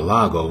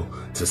Mar-a-Lago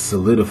to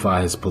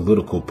solidify his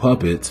political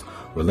puppet's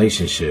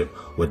relationship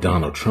with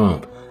Donald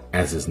Trump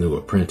as his new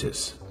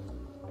apprentice.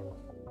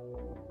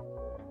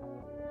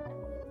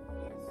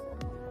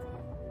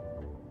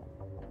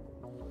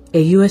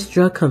 A U.S.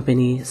 drug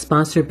company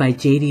sponsored by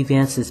J.D.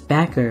 Vance's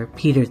backer,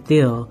 Peter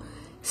Thiel,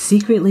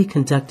 secretly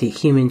conducted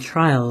human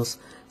trials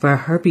for a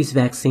herpes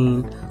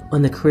vaccine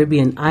on the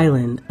Caribbean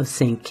island of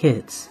St.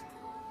 Kitts.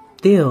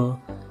 Thiel,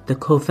 the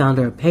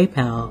co-founder of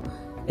PayPal,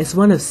 is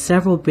one of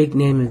several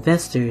big-name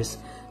investors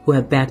who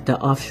have backed the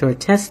offshore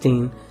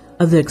testing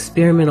of the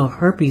experimental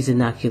herpes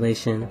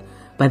inoculation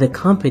by the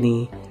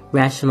company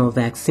Rational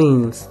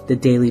Vaccines, the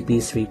Daily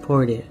Beast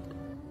reported.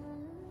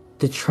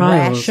 The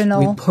trials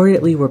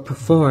reportedly were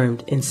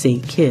performed in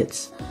St.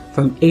 Kitts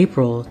from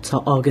April to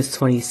August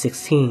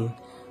 2016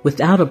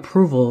 without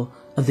approval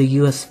of the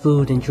U.S.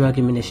 Food and Drug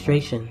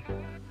Administration.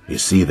 You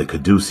see the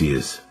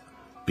caduceus,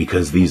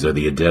 because these are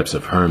the adepts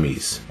of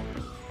Hermes,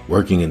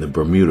 working in the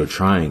Bermuda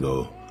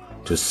Triangle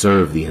to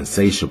serve the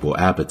insatiable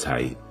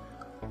appetite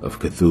of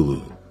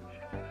Cthulhu.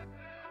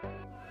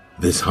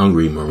 This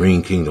hungry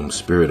marine kingdom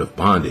spirit of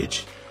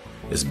bondage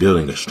is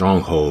building a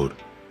stronghold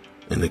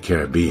in the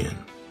Caribbean.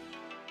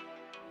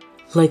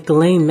 Like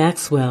Ghislaine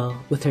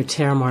Maxwell with her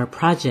Terramar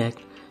project,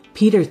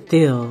 Peter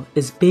Thiel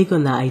is big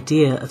on the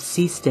idea of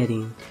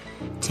seasteading,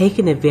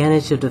 taking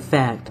advantage of the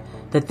fact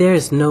that there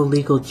is no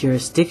legal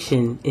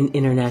jurisdiction in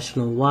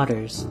international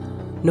waters,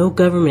 no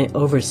government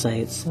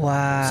oversights.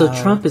 Wow. So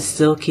Trump is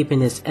still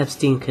keeping his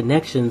Epstein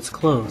connections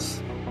close.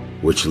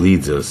 Which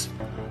leads us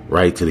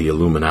right to the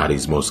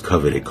Illuminati's most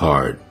coveted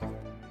card,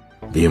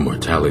 the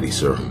immortality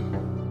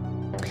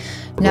serum.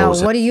 Now,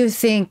 what do you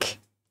think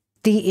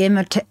the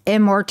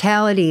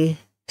immortality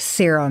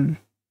serum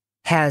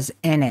has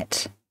in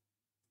it?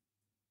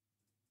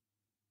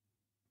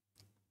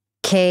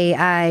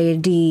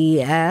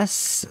 KIDS,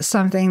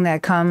 something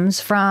that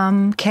comes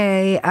from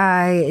KIDS.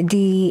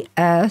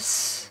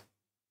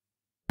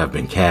 Have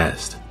been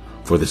cast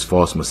for this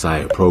false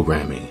messiah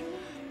programming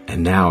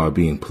and now are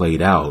being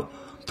played out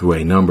through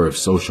a number of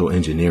social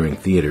engineering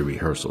theater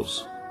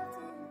rehearsals.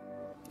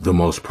 The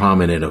most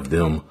prominent of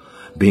them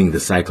being the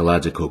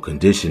psychological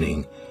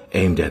conditioning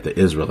aimed at the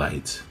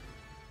Israelites.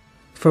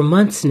 For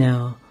months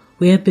now,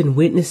 we have been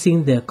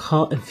witnessing the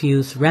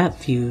occult-infused rap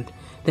feud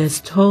that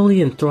has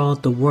totally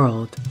enthralled the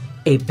world,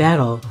 a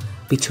battle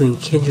between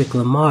Kendrick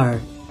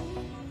Lamar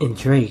and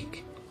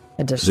Drake.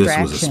 A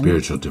distraction. This was a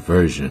spiritual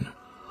diversion,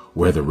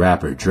 where the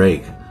rapper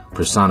Drake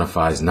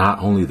personifies not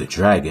only the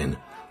dragon,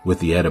 with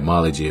the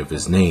etymology of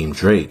his name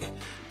Drake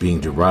being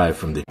derived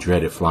from the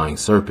dreaded flying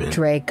serpent,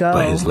 Draco,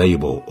 but his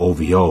label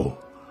OVO,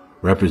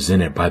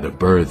 represented by the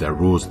bird that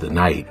rules the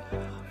night,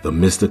 the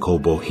mystical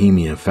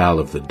bohemian fowl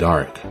of the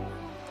dark,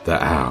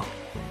 the owl.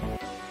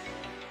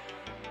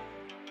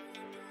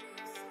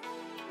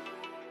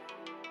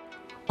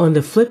 On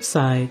the flip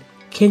side,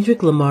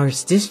 Kendrick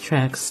Lamar's diss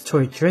tracks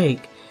toward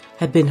Drake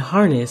have been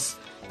harnessed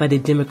by the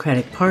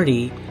Democratic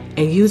Party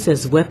and used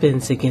as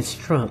weapons against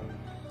Trump.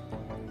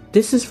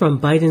 This is from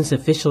Biden's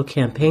official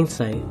campaign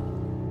site.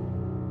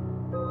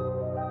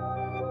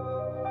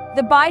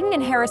 The Biden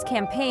and Harris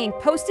campaign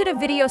posted a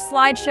video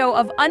slideshow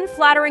of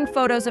unflattering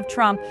photos of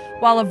Trump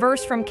while a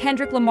verse from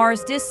Kendrick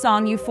Lamar's diss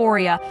song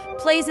Euphoria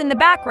plays in the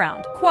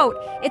background. Quote,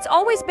 "It's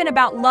always been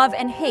about love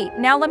and hate.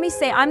 Now let me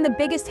say I'm the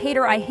biggest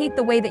hater. I hate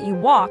the way that you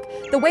walk,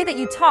 the way that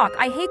you talk.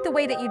 I hate the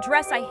way that you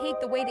dress. I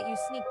hate the way that you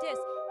sneak diss."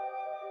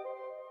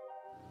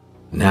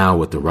 Now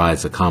with the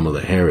rise of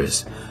Kamala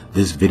Harris,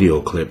 this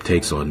video clip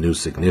takes on new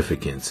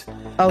significance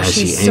as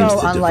she aims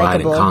to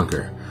divide and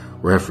conquer,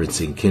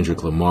 referencing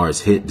Kendrick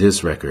Lamar's hit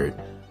diss record,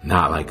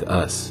 Not Like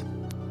Us,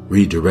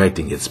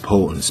 redirecting its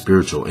potent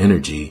spiritual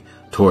energy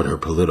toward her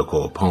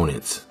political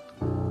opponents.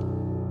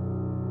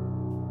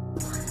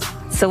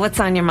 So what's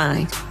on your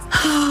mind?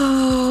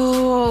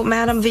 Oh,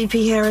 Madam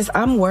VP Harris,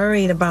 I'm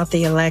worried about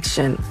the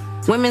election.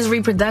 Women's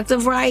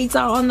reproductive rights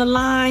are on the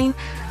line.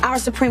 Our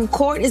Supreme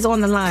Court is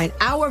on the line.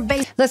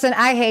 Listen,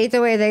 I hate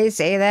the way they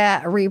say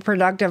that,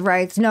 reproductive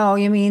rights. No,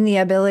 you mean the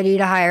ability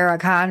to hire a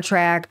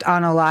contract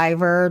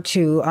unaliver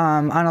to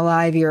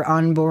unalive your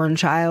unborn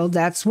child.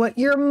 That's what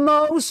you're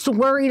most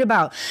worried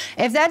about.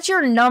 If that's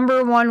your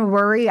number one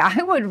worry,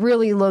 I would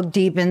really look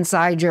deep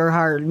inside your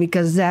heart,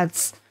 because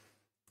that's,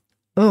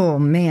 oh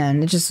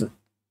man, it just,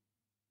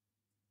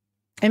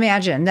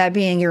 imagine that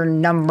being your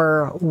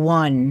number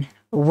one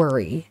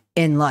worry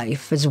in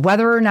life, is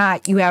whether or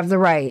not you have the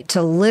right to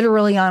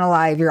literally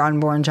unalive your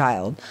unborn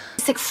child.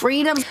 Basic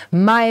freedom.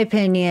 My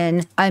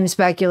opinion, I'm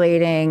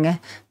speculating,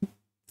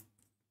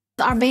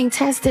 are being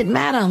tested,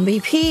 Madam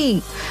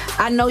VP.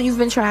 I know you've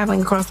been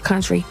traveling across the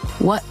country.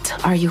 What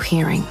are you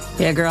hearing?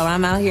 Yeah, girl,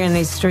 I'm out here in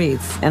these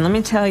streets. And let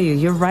me tell you,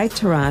 you're right,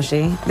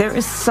 Taraji. There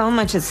is so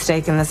much at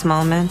stake in this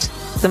moment.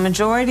 The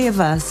majority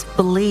of us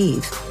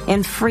believe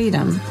in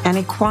freedom and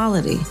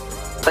equality.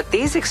 But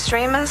these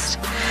extremists,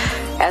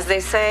 as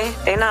they say,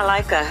 they not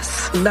like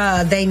us.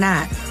 They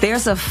not.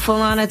 There's a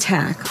full-on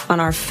attack on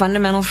our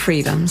fundamental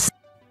freedoms.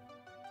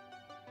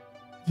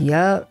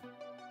 Yup.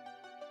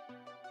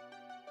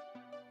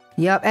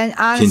 Yep. And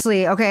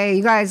honestly, okay,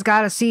 you guys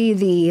got to see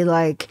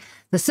the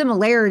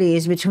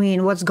similarities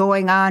between what's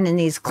going on in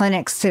these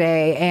clinics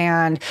today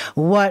and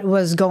what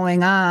was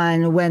going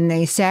on when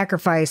they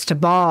sacrificed to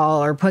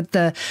Baal or put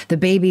the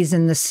babies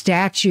in the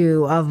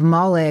statue of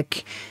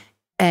Moloch.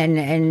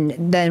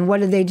 And then what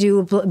did they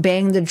do?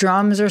 Bang the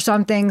drums or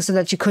something so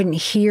that you couldn't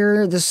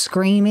hear the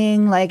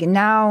screaming? Like,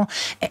 now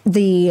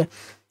the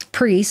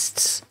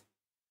priests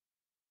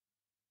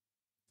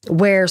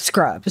wear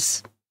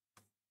scrubs.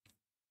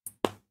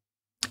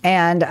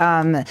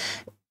 And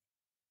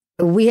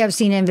we have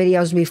seen in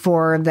videos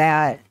before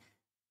that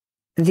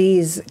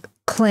these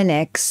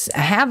clinics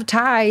have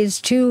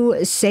ties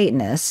to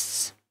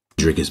Satanists.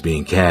 Kendrick is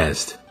being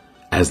cast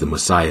as the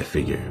Messiah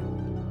figure.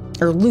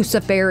 Or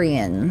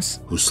Luciferians.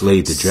 Who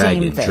slayed the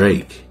dragon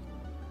Drake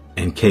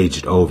and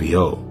caged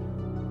OVO,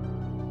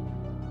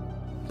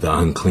 the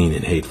unclean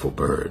and hateful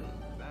bird.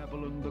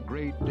 Babylon the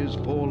Great is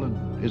fallen,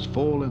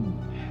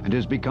 and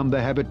is become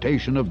the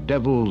habitation of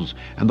devils,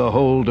 and the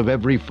hold of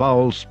every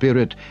foul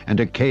spirit, and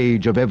a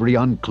cage of every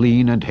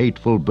unclean and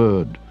hateful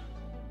bird.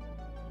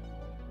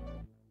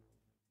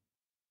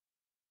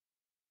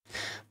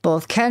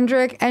 Both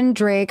Kendrick and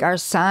Drake are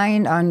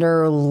signed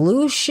under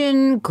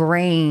Lucian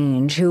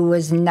Grange, who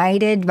was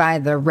knighted by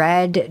the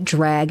Red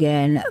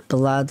Dragon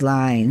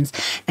bloodlines.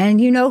 And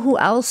you know who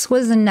else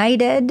was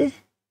knighted?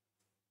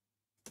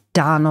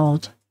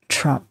 Donald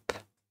Trump.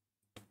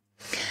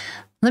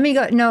 Let me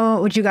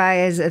know what you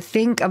guys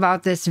think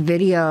about this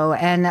video.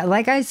 And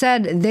like I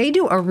said, they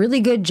do a really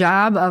good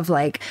job of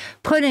like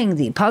putting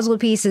the puzzle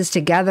pieces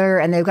together,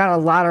 and they've got a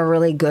lot of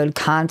really good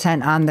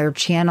content on their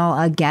channel.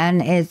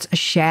 Again, it's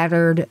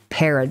Shattered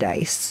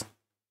Paradise.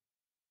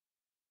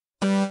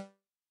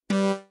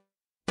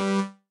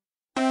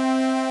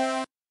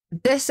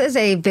 This is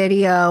a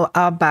video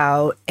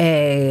about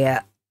a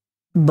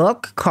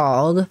book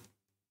called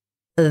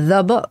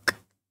The Book.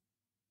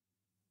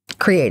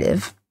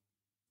 Creative.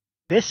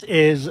 This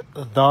is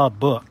The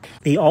Book,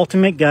 the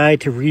ultimate guide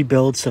to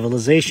rebuild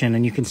civilization,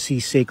 and you can see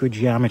sacred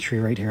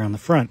geometry right here on the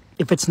front.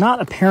 If it's not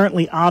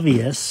apparently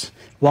obvious,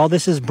 while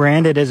this is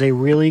branded as a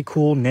really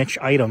cool niche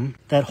item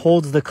that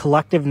holds the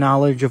collective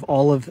knowledge of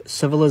all of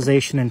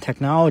civilization and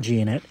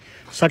technology in it,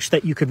 such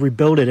that you could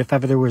rebuild it if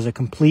ever there was a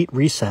complete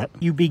reset,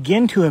 you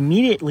begin to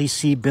immediately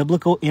see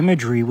biblical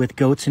imagery with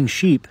goats and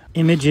sheep,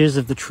 images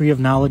of the tree of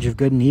knowledge of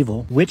good and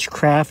evil,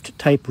 witchcraft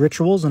type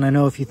rituals, and I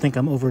know if you think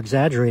I'm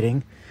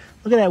over-exaggerating,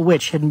 look at that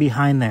witch hidden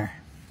behind there.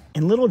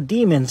 And little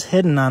demons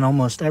hidden on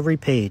almost every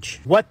page.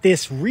 What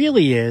this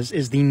really is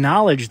the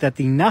knowledge that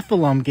the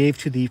Nephilim gave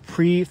to the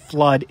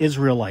pre-flood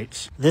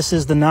Israelites. This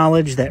is the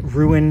knowledge that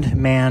ruined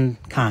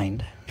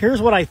mankind.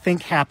 Here's what I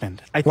think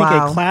happened. I think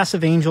a class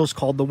of angels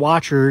called the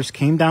Watchers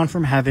came down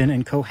from heaven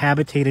and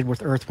cohabitated with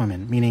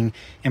earthwomen, meaning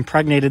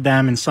impregnated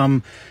them in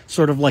some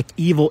sort of like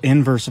evil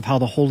inverse of how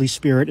the Holy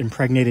Spirit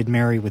impregnated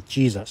Mary with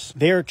Jesus.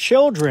 Their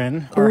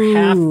children are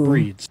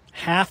half-breeds,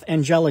 half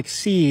angelic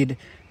seed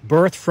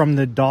birthed from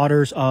the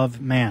daughters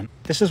of man.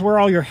 This is where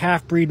all your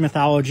half-breed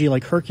mythology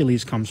like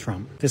Hercules comes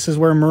from. This is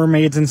where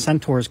mermaids and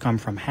centaurs come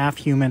from, half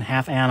human,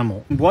 half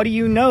animal. What do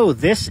you know?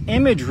 This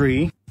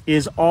imagery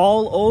is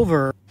all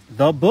over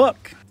the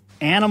book.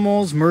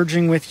 Animals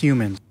merging with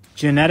humans.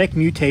 Genetic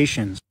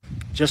mutations.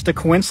 Just a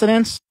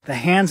coincidence? The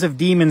hands of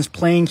demons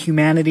playing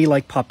humanity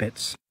like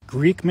puppets.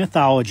 Greek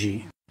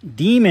mythology.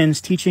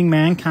 Demons teaching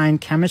mankind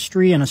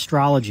chemistry and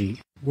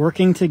astrology,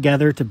 working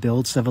together to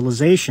build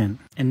civilization,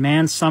 and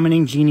man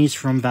summoning genies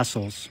from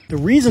vessels. The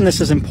reason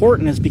this is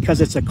important is because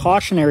it's a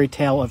cautionary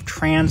tale of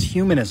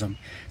transhumanism.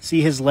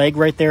 See his leg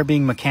right there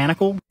being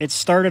mechanical? It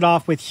started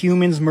off with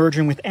humans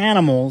merging with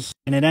animals,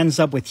 and it ends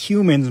up with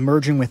humans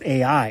merging with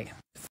AI.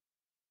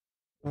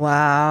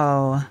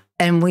 Wow.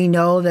 And we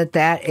know that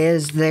that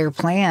is their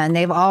plan.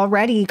 They've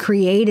already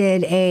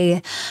created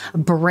a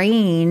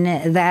brain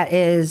that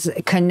is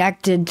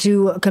connected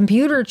to a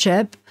computer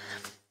chip.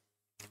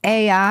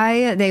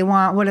 AI, they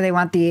want, what do they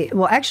want?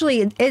 Well,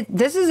 actually,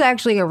 this is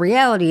actually a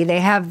reality.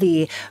 They have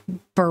the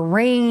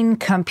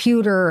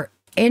brain-computer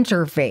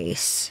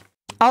interface.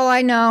 All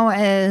I know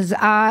is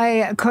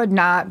I could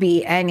not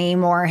be any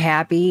more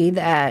happy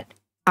that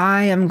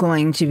I am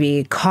going to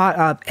be caught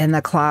up in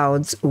the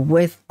clouds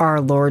with our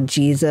Lord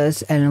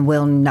Jesus and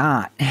will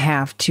not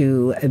have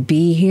to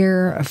be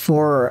here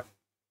for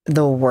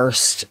the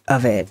worst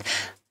of it.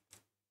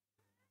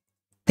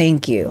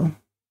 Thank you.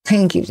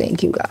 Thank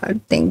you,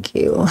 God. Thank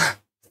you.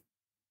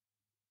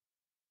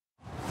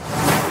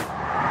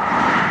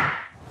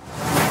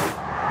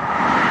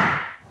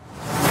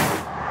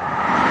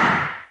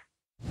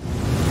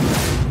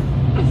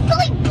 I'm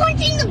fully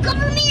punching the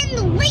government in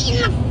the right in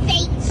the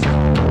face.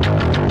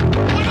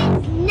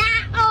 That's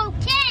not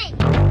okay.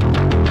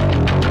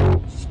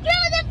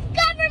 Screw the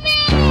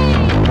government!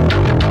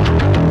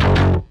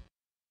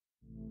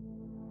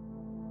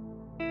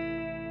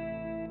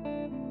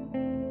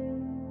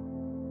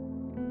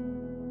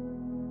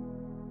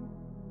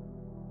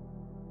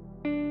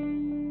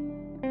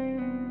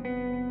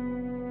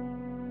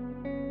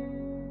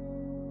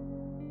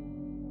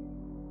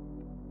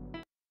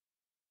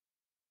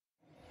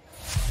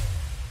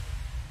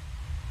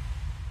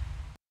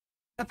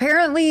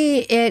 Apparently,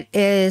 it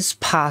is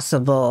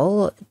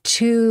possible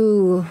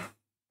to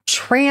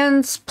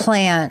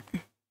transplant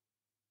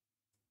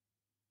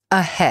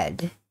a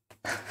head.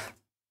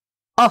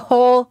 A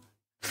whole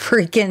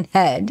freaking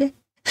head.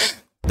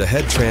 The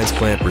head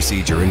transplant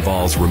procedure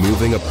involves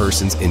removing a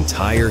person's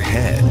entire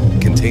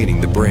head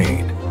containing the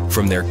brain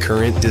from their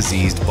current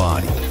diseased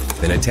body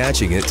and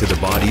attaching it to the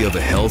body of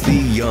a healthy,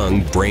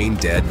 young,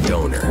 brain-dead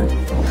donor.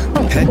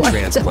 Head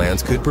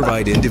transplants could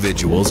provide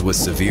individuals with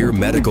severe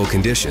medical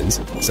conditions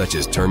such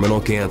as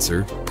terminal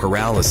cancer,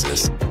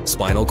 paralysis,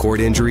 spinal cord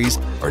injuries,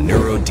 or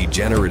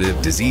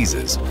neurodegenerative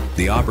diseases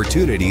the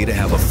opportunity to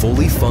have a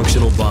fully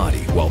functional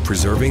body while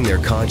preserving their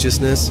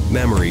consciousness,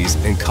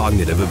 memories, and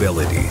cognitive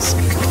abilities.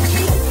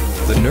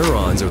 The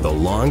neurons are the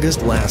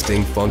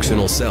longest-lasting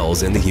functional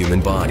cells in the human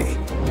body,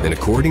 and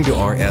according to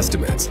our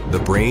estimates, the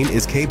brain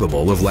is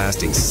capable of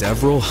lasting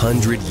several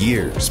hundred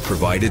years,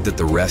 provided that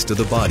the rest of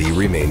the body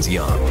remains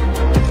young.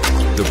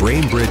 The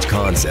Brain Bridge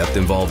concept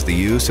involves the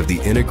use of the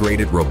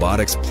integrated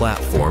robotics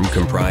platform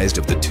comprised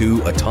of the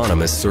 2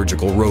 autonomous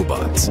surgical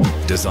robots,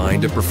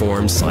 designed to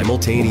perform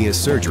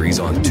simultaneous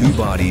surgeries on 2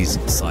 bodies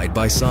side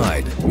by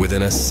side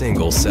within a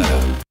single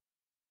setup.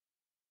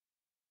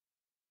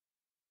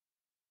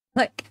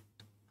 Like,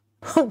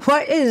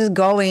 what is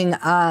going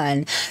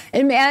on?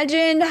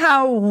 Imagine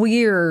how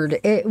weird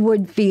it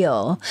would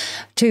feel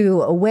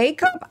to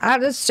wake up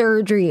out of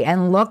surgery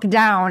and look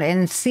down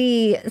and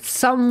see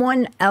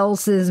someone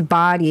else's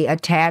body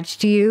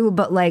attached to you,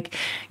 but like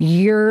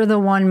you're the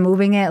one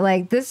moving it.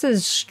 Like, this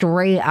is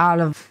straight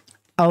out of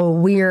a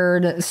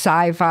weird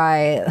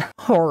sci-fi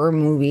horror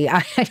movie.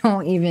 I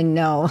don't even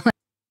know.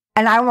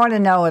 And I want to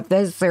know if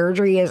this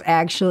surgery is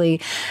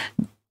actually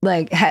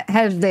like,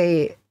 have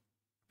they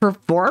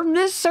performed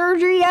this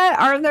surgery yet?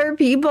 Are there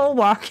people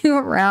walking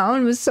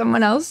around with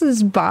someone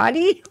else's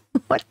body?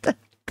 What the?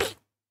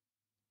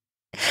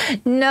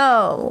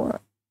 No.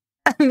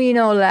 I mean,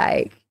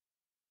 like.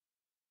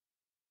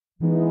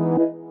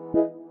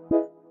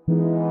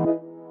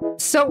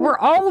 So we're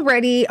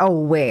already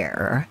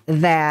aware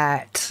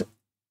that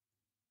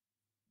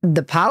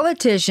the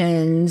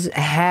politicians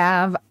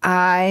have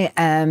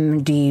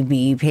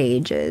IMDb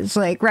pages.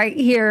 Like right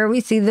here,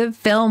 we see the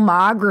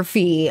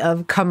filmography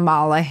of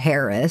Kamala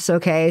Harris.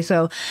 Okay,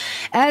 so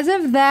as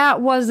if that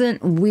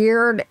wasn't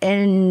weird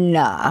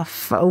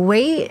enough,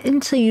 wait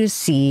until you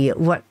see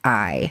what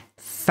I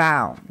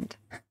found.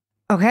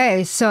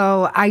 Okay,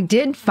 so I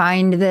did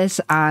find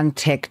this on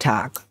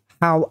TikTok.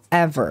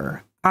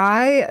 However,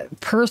 I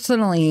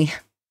personally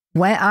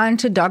went on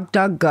to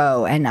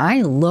DuckDuckGo and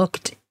I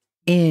looked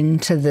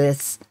into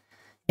this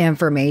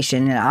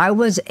information and I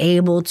was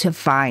able to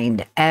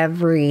find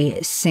every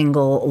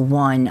single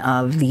one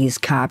of these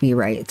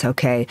copyrights.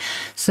 Okay,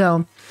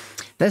 so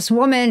this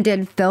woman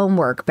did film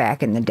work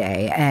back in the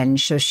day, and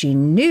so she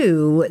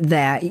knew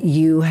that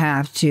you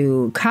have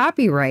to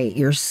copyright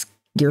your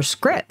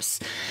scripts.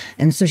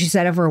 And so she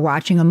said, if we're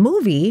watching a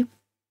movie,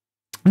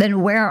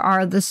 then where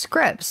are the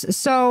scripts?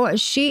 So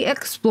she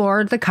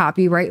explored the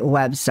copyright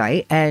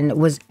website and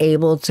was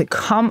able to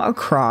come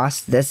across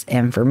this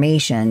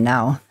information.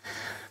 Now,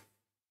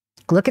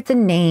 look at the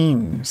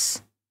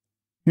names.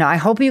 Now, I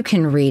hope you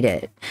can read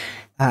it.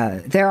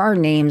 There are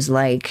names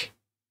like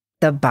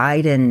the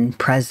Biden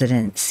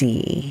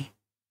presidency.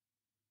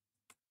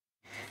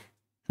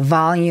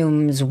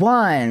 Volumes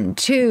 1,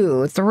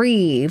 2,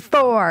 3,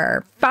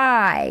 4,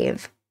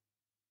 5.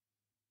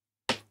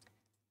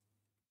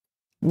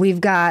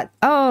 We've got,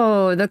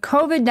 the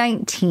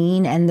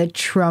COVID-19 and the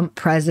Trump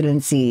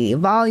presidency,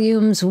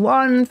 volumes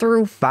 1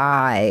 through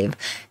 5.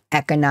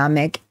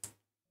 Economic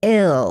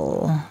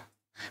ill.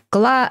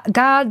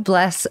 God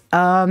bless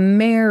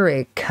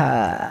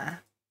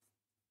America.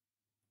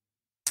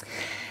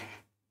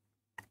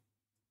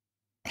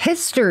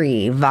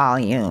 History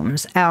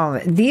volumes.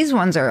 These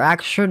ones are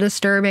extra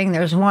disturbing.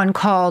 There's one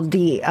called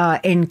the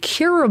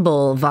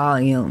Incurable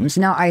volumes.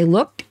 Now, I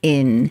looked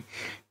in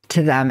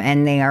to them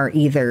and they are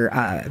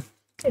either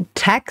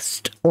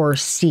text or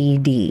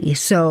CD.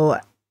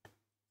 So,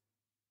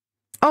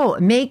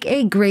 Make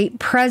a Great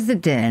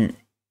President,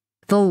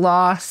 The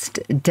Lost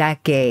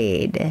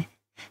Decade,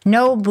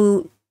 No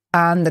Boot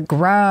on the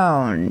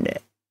Ground,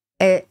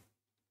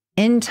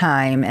 In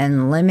Time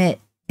and Limit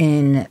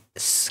in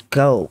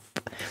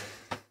Scope.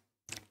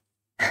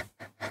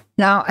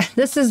 Now,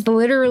 this is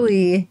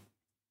literally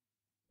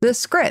the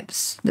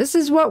scripts. This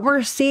is what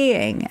we're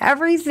seeing.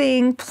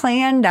 Everything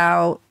planned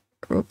out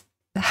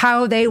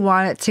how they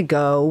want it to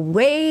go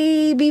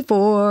way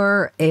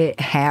before it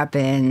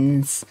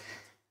happens.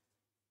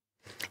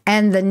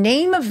 And the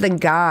name of the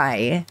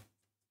guy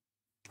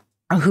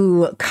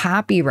who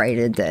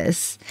copyrighted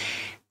this,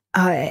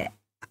 I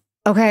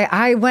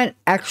went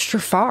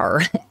extra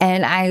far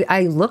and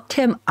I looked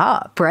him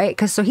up, right?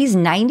 Because so he's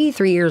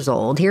 93 years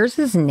old. Here's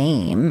his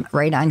name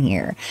right on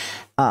here.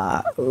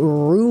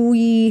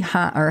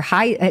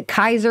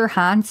 Kaiser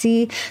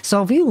Hansi.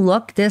 So if you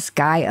look this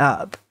guy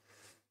up,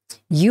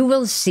 you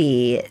will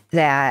see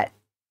that,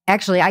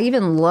 actually, I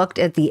even looked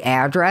at the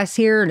address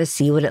here to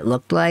see what it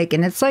looked like.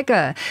 And it's like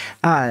a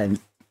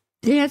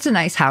Yeah, it's a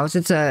nice house.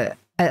 It's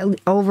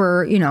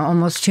over,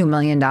 almost $2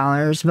 million,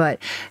 but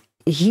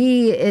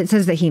it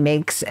says that he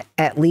makes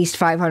at least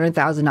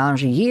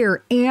 $500,000 a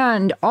year,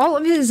 and all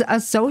of his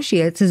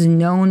associates, his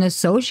known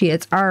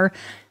associates, are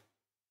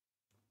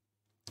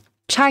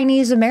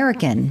Chinese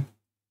American.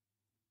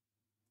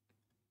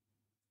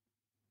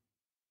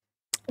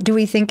 Do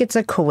we think it's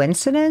a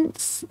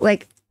coincidence?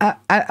 Like,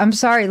 I'm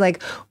sorry,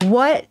 like,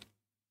 what?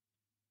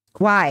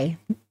 Why?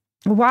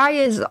 Why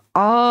is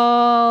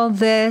all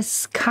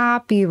this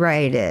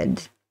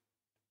copyrighted?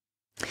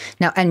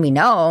 Now, and we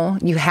know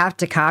you have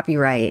to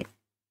copyright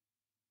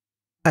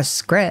a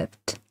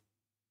script.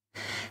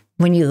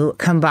 When you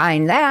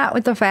combine that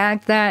with the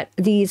fact that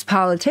these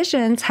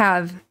politicians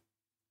have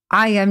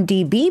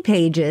IMDb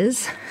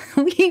pages,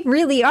 we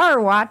really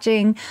are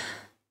watching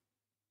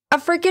a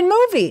freaking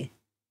movie.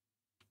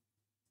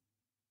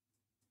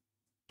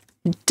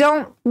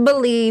 Don't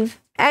believe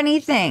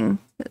anything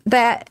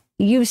that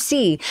you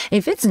see.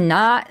 If it's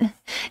not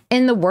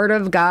in the Word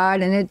of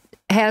God and it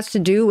has to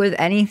do with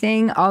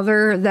anything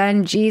other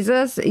than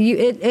Jesus,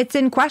 it's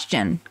in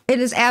question. It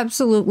is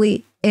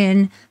absolutely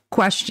in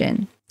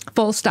question.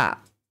 Full stop.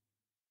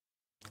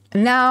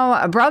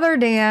 Now, Brother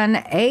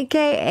Dan,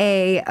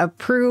 aka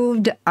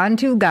Approved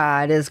Unto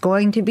God, is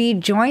going to be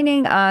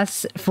joining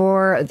us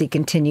for the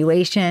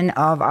continuation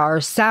of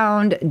our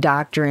Sound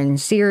Doctrine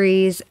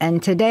series.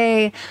 And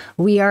today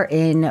we are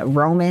in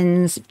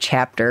Romans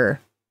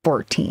chapter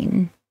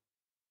 14.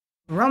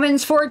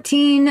 Romans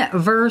 14,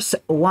 verse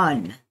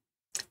 1.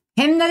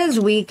 Him that is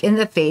weak in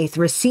the faith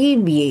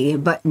receive ye,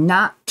 but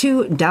not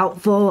to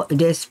doubtful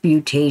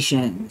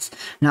disputations.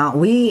 Now,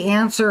 we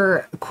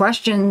answer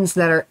questions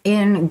that are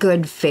in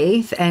good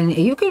faith, and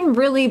you can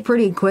really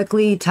pretty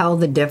quickly tell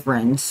the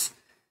difference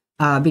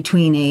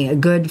between a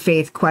good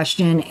faith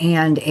question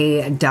and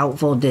a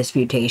doubtful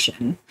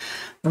disputation.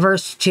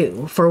 Verse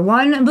 2, for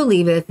one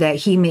believeth that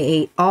he may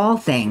eat all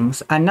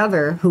things,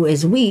 another who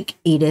is weak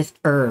eateth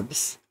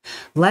herbs.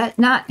 Let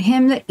not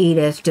him that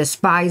eateth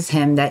despise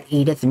him that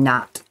eateth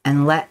not,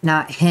 and let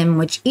not him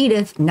which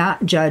eateth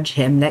not judge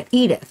him that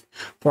eateth,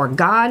 for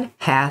God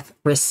hath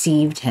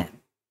received him.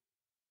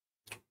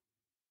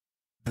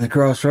 The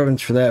cross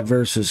reference for that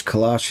verse is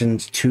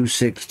Colossians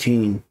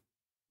 2:16.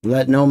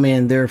 Let no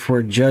man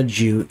therefore judge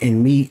you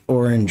in meat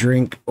or in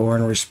drink or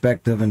in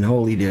respect of an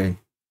holy day,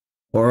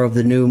 or of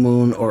the new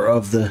moon or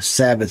of the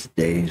Sabbath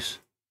days.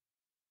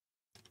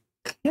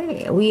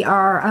 Okay, we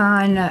are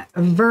on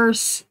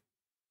verse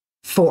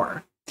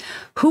 4.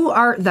 Who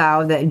art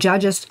thou that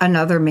judgest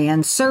another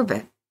man's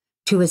servant?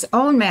 To his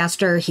own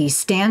master he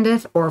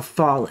standeth or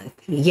falleth.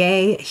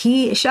 Yea,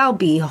 he shall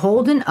be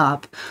holden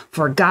up,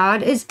 for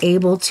God is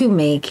able to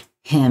make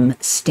him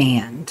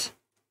stand.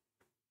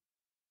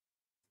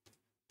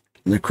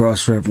 The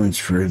cross reference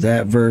for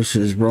that verse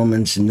is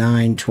Romans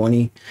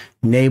 9:20.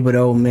 Nay, but,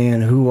 O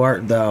man, who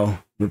art thou?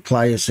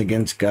 Repliest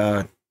against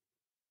God.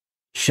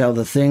 Shall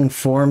the thing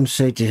formed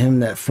say to him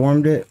that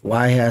formed it,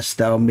 why hast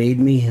thou made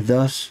me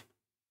thus?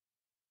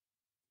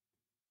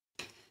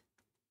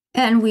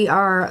 And we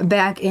are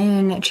back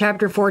in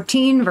chapter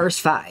 14, verse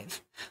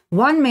 5.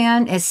 One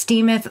man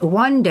esteemeth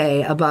one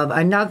day above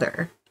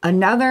another,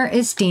 another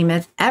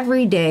esteemeth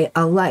every day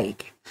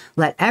alike.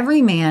 Let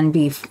every man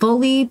be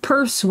fully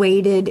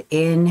persuaded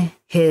in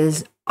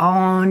his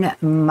own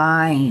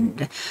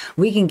mind.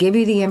 We can give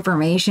you the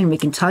information, we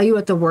can tell you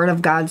what the Word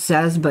of God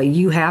says, but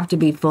you have to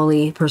be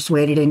fully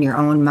persuaded in your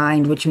own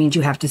mind, which means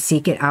you have to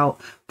seek it out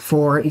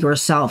for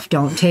yourself.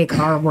 Don't take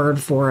our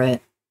word for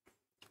it.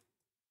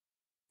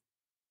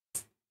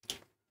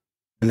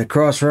 And the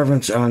cross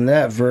reference on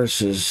that verse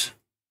is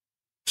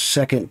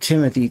 2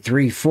 Timothy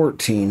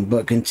 3:14.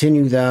 But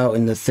continue thou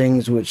in the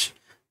things which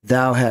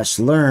thou hast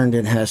learned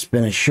and hast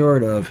been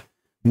assured of,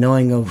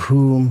 knowing of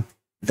whom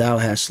thou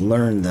hast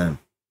learned them.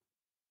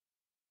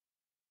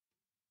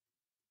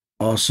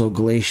 Also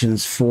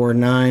Galatians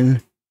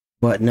 4:9.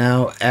 But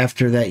now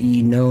after that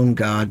ye known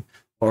God,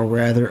 or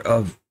rather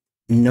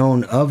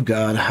known of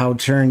God, how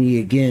turn ye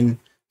again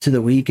to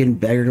the weak and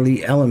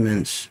beggarly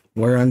elements,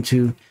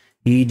 whereunto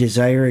ye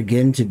desire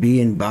again to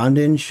be in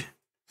bondage?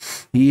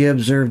 Ye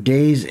observe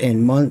days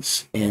and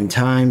months and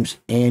times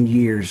and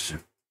years.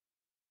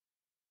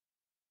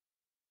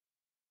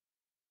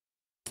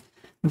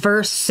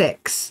 Verse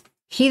 6.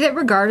 He that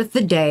regardeth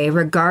the day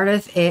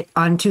regardeth it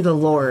unto the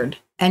Lord,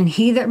 and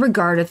he that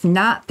regardeth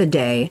not the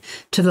day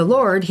to the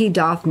Lord he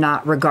doth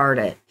not regard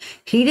it.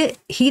 He that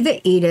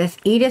eateth,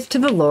 eateth to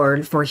the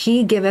Lord, for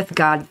he giveth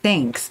God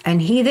thanks,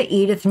 and he that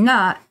eateth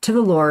not to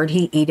the Lord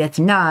he eateth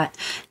not,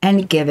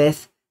 and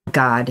giveth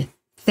God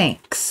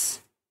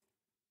thanks.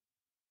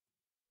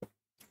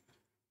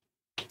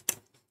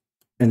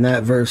 And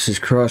that verse is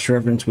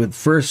cross-referenced with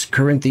 1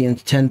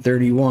 Corinthians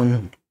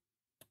 10:31.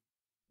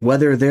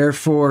 Whether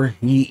therefore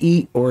ye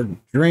eat or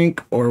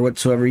drink or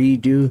whatsoever ye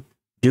do,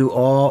 do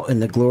all in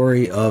the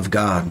glory of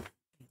God.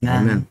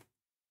 Amen.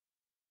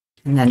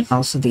 And then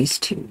also these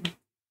two.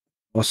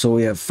 Also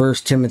we have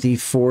 1 Timothy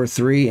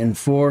 4:3 and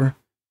 4,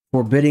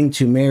 forbidding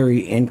to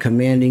marry and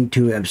commanding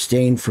to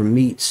abstain from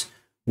meats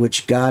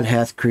which God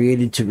hath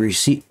created to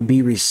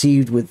be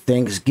received with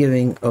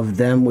thanksgiving of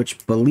them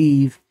which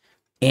believe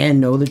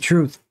and know the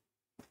truth.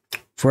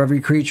 For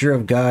every creature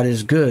of God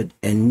is good,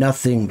 and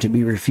nothing to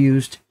be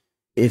refused,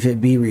 if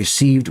it be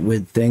received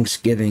with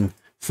thanksgiving,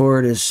 for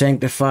it is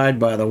sanctified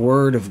by the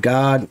word of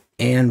God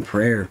and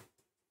prayer.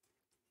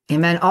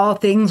 Amen. All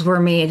things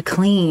were made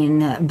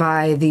clean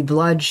by the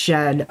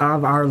bloodshed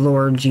of our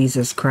Lord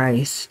Jesus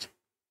Christ.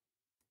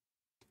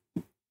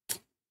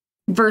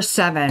 Verse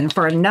 7,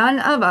 for none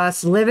of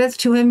us liveth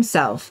to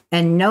himself,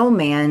 and no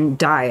man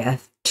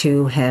dieth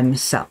to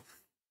himself.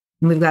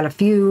 And we've got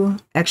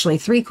actually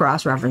 3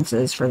 cross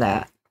references for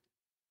that.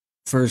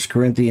 1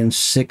 Corinthians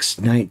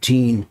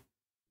 6:19.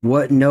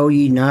 What know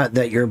ye not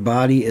that your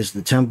body is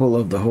the temple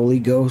of the Holy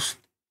Ghost,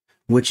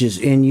 which is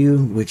in you,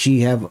 which ye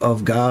have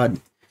of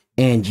God,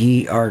 and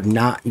ye are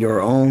not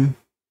your own?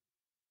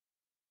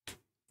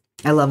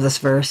 I love this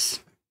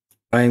verse.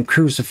 I am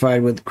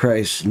crucified with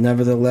Christ,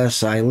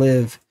 nevertheless I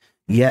live,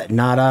 yet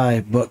not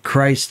I, but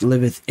Christ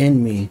liveth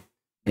in me.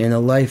 In the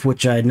life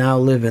which I now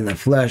live in the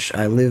flesh,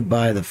 I live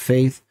by the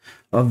faith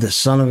of the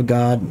Son of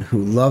God,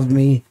 who loved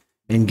me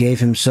and gave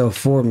himself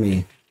for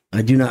me.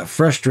 I do not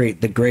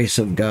frustrate the grace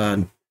of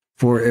God,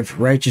 for if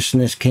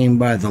righteousness came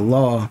by the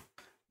law,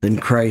 then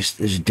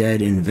Christ is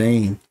dead in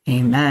vain.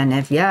 Amen.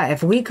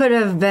 If we could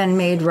have been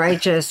made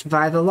righteous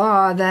by the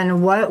law,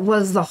 then what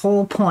was the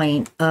whole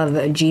point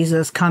of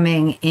Jesus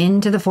coming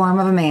into the form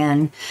of a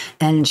man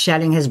and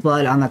shedding his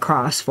blood on the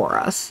cross for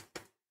us?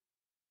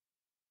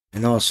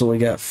 And also we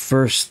got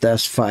 1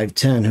 Thess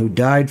 5:10, who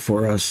died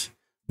for us,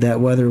 that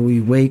whether we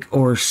wake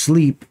or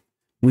sleep,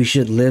 we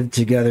should live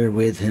together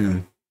with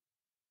him.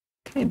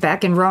 Okay,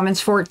 back in Romans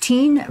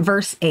 14,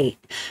 verse 8.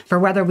 For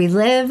whether we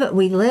live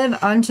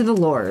unto the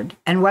Lord,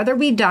 and whether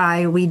we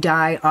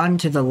die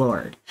unto the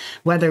Lord.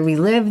 Whether we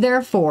live,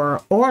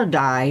 therefore, or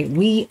die,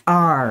 we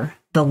are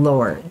the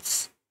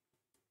Lord's.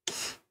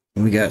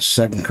 And we got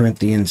 2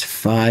 Corinthians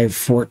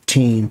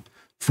 5:14.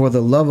 For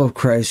the love of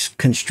Christ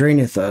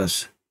constraineth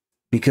us,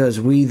 because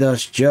we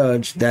thus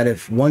judge that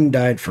if one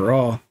died for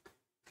all,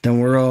 then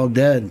we're all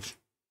dead.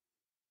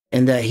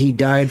 And that he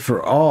died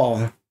for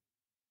all,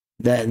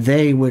 that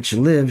they which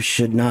live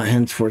should not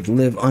henceforth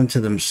live unto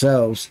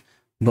themselves,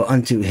 but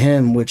unto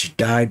him which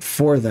died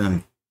for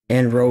them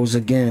and rose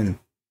again.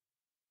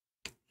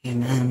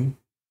 Amen.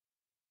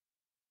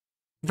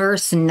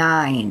 Verse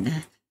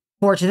 9.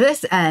 For to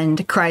this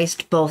end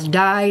Christ both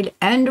died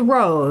and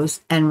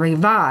rose and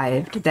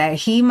revived, that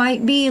he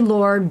might be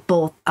Lord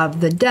both of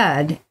the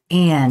dead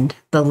and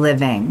the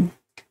living.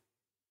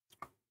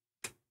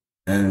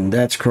 And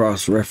that's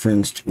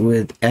cross-referenced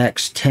with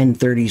Acts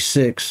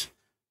 10:36.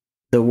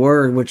 The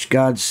word which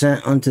God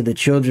sent unto the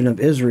children of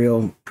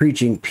Israel,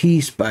 preaching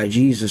peace by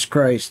Jesus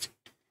Christ.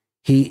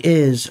 He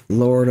is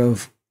Lord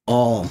of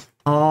all.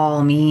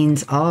 All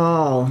means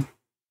all.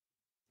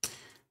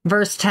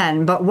 Verse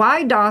 10, but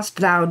why dost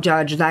thou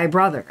judge thy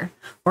brother?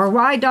 Or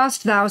why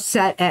dost thou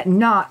set at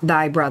naught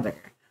thy brother?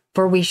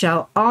 For we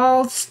shall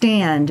all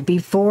stand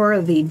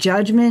before the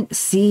judgment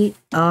seat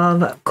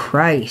of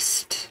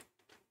Christ.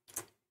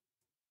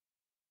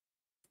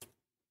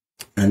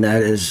 And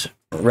that is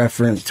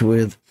referenced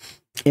with,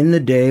 in the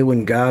day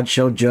when God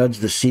shall judge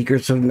the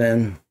secrets of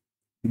men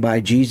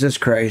by Jesus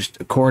Christ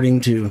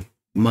according to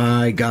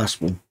my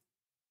gospel.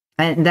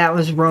 And that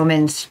was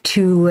Romans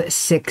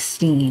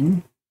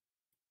 2:16.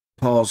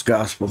 Paul's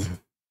gospel.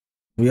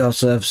 We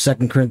also have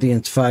 2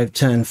 Corinthians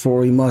 5:10, for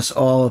we must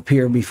all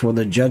appear before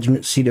the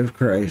judgment seat of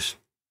Christ,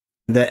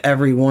 that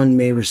every one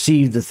may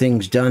receive the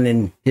things done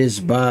in his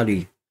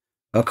body,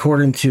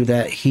 according to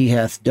that he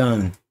hath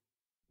done,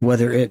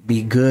 whether it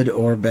be good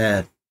or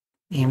bad.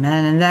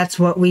 Amen. And that's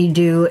what we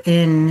do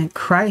in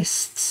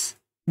Christ's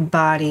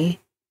body.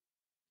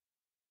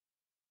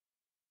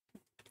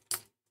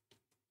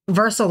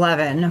 Verse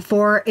 11,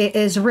 for it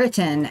is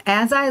written,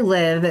 as I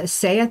live,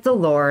 saith the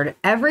Lord,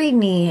 every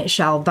knee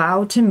shall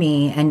bow to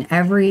me, and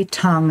every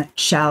tongue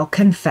shall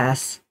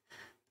confess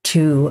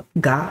to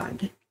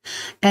God.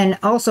 And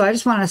also, I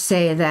just want to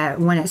say that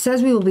when it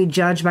says we will be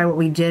judged by what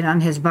we did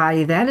on his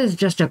body, that is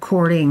just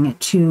according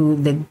to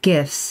the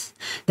gifts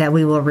that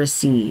we will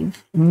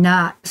receive,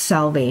 not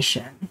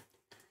salvation.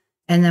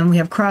 And then we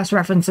have cross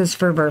references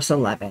for verse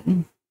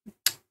 11.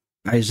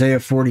 Isaiah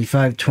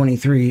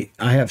 45:23,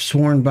 I have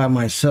sworn by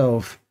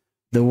myself,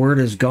 the word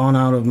is gone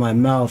out of my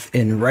mouth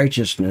in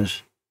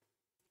righteousness,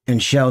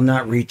 and shall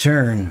not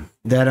return,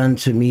 that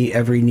unto me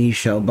every knee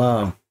shall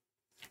bow,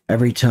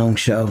 every tongue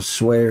shall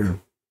swear.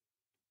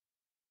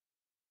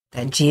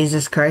 That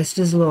Jesus Christ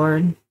is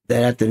Lord.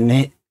 That at the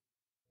name,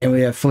 and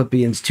we have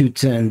Philippians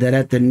 2:10, that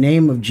at the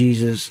name of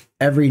Jesus,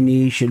 every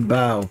knee should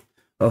bow,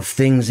 of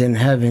things in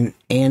heaven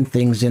and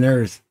things in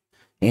earth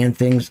and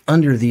things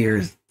under the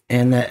earth,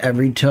 and that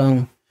every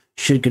tongue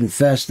should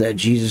confess that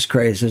Jesus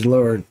Christ is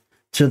Lord,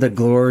 to the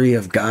glory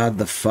of God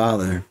the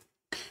Father.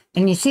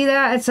 And you see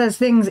that? It says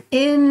things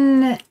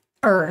in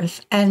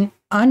earth and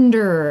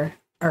under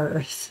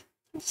earth.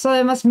 So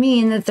it must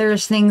mean that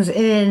there's things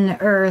in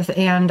earth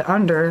and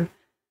under.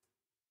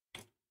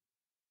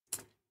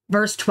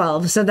 Verse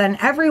 12, so then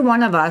every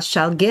one of us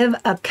shall give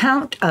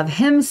account of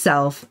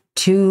himself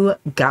to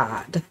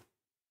God.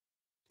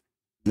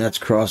 That's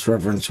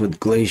cross-reference with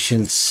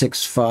Galatians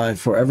 6:5.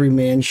 For every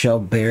man shall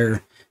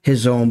bear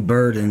his own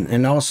burden.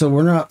 And also,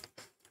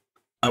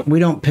 we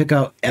don't pick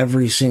out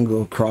every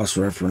single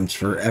cross-reference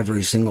for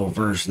every single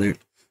verse.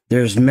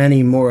 There's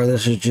many more.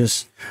 This is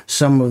just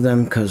some of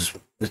them because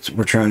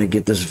we're trying to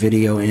get this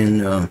video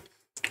in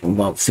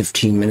about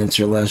 15 minutes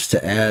or less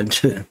to add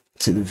to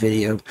the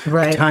video.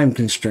 Right. Time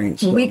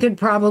constraints. So. We could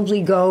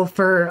probably go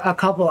for a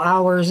couple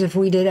hours if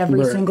we did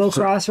every single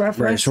cross-reference.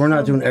 Right, so we're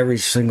not doing every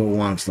single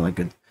one, so I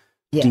could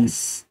deep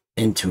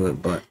into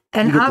it, but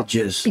you get the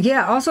gist.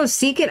 Yeah, also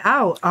seek it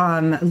out.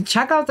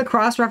 Check out the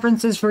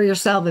cross-references for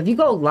yourself. If you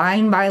go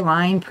line by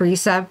line,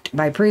 precept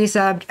by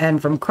precept,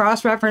 and from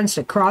cross-reference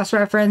to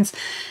cross-reference,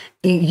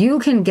 you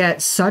can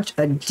get such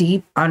a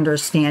deep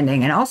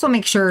understanding. And also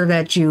make sure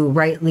that you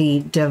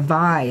rightly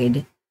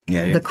divide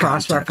the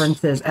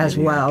cross-references as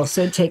well.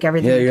 So take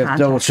everything in you have context.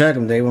 to double check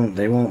them.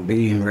 They won't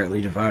be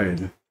rightly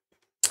divided.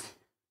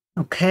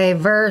 Okay,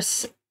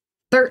 verse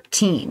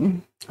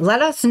 13.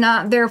 Let us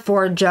not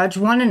therefore judge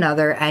one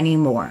another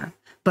anymore,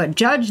 but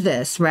judge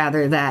this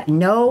rather, that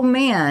no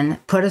man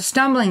put a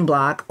stumbling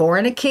block or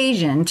an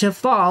occasion to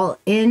fall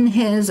in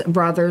his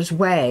brother's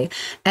way.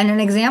 And an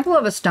example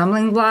of a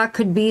stumbling block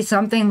could be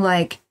something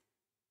like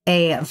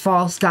a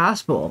false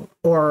gospel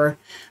or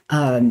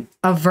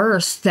a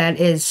verse that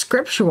is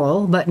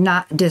scriptural but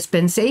not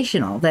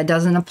dispensational, that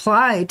doesn't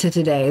apply to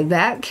today.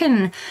 That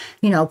can,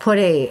 put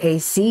a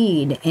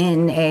seed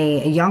in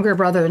a younger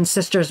brother and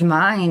sister's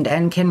mind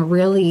and can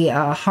really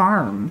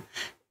harm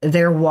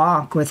their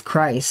walk with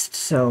Christ.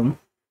 So,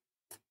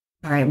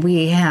 all right,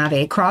 we have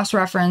a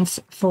cross-reference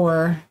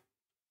for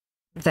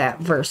that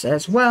verse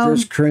as well.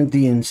 1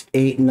 Corinthians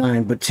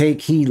 8:9. But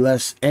take heed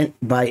lest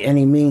by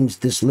any means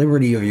this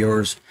liberty of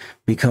yours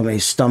become a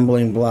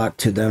stumbling block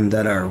to them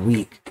that are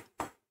weak.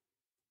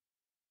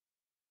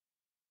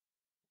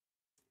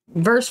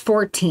 Verse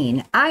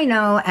 14, I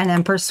know and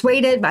am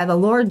persuaded by the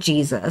Lord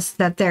Jesus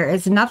that there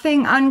is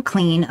nothing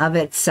unclean of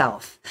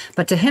itself,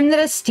 but to him that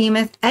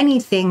esteemeth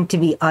anything to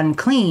be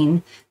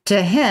unclean,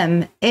 to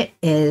him it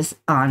is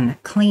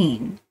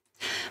unclean.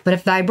 But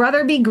if thy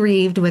brother be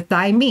grieved with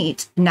thy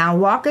meat, now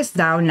walkest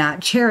thou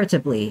not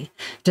charitably.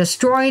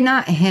 Destroy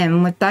not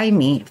him with thy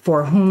meat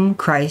for whom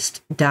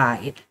Christ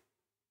died.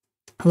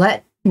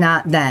 Let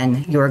not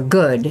then your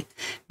good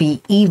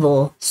be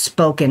evil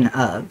spoken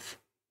of.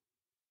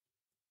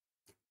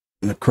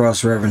 And the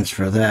cross-reference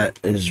for that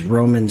is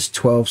Romans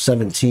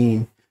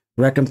 12:17.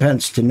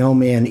 Recompense to no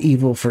man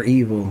evil for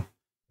evil.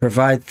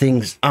 Provide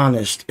things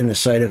honest in the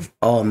sight of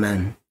all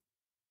men.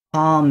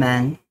 All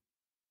men.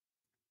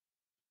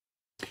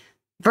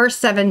 Verse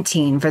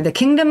 17, for the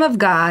kingdom of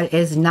God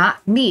is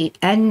not meat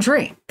and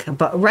drink,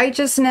 but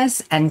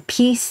righteousness and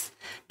peace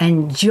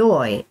and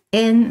joy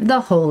in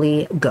the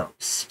Holy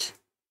Ghost.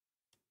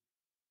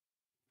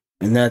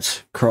 And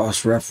that's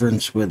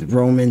cross-reference with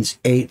Romans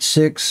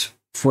 8:6.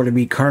 For to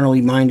be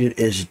carnally minded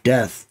is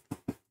death,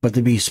 but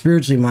to be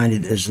spiritually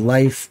minded is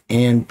life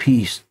and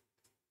peace.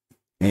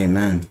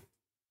 Amen.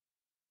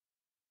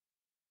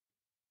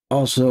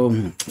 Also,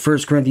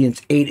 1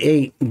 Corinthians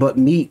 8:8, but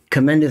meat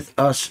commendeth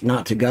us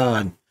not to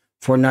God,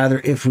 for neither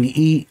if we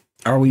eat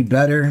are we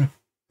better,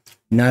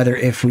 neither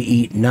if we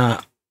eat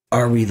not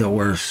are we the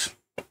worse.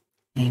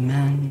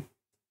 Amen.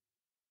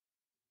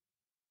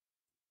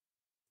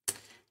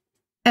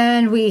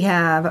 And we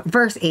have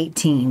verse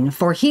 18,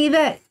 for he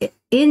that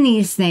in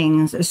these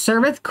things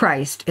serveth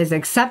Christ is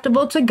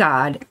acceptable to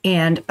God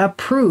and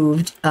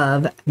approved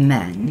of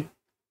men.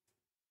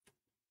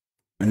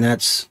 And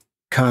that's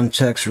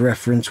context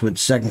reference with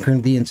 2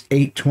 Corinthians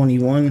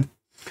 8:21,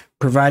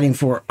 providing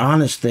for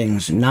honest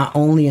things, not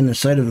only in the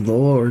sight of the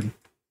Lord,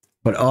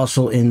 but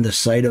also in the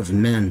sight of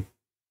men.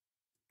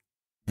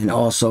 And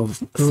also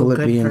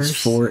Philippians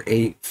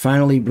 4:8,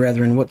 finally,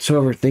 brethren,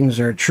 whatsoever things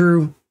are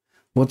true,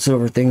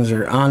 whatsoever things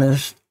are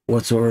honest,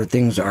 whatsoever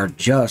things are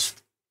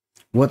just,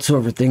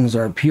 whatsoever things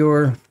are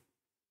pure,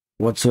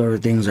 whatsoever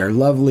things are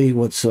lovely,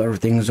 whatsoever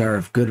things are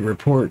of good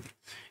report,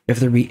 if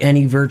there be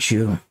any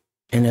virtue,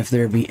 and if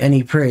there be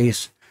any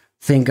praise,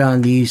 think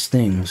on these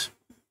things.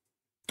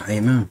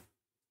 Amen.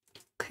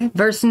 Okay.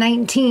 Verse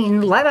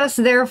 19, let us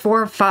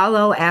therefore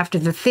follow after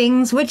the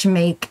things which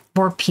make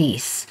for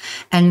peace,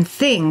 and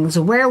things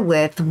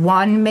wherewith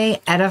one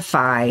may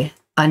edify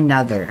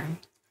another.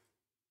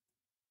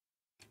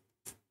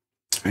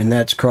 And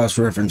that's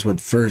cross-reference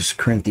with 1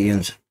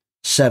 Corinthians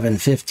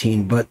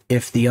 7:15. But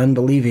if the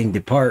unbelieving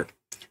depart,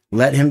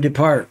 let him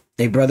depart.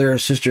 A brother or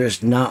sister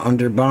is not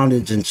under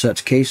bondage in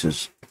such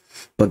cases,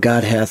 but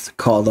God hath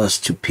called us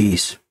to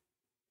peace.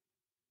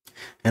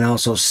 And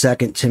also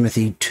 2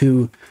 Timothy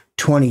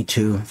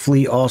 2:22,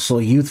 flee also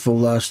youthful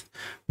lust,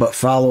 but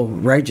follow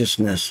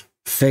righteousness,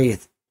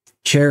 faith,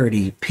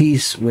 charity,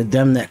 peace with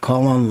them that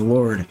call on the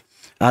Lord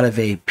out of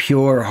a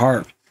pure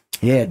heart.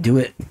 Yeah, do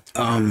it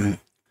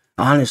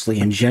honestly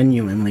and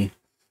genuinely.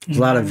 There's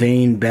a lot of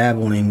vain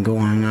babbling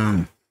going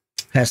on.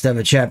 Has to have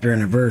a chapter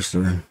and a verse,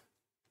 or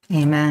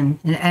Amen.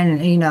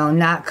 And you know,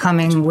 not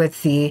coming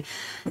with the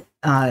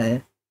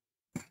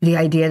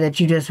idea that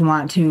you just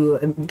want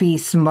to be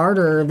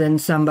smarter than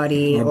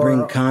somebody, or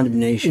bring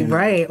condemnation,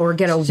 right? Or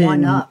get a sin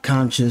one-up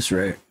conscious,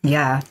 right?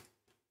 Yeah.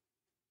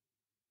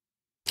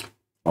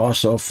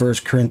 Also,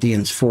 1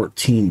 Corinthians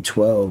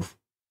 14:12.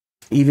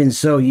 Even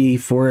so, ye,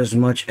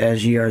 forasmuch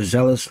as ye are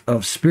zealous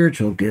of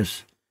spiritual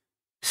gifts,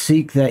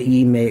 seek that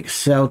ye may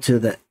excel to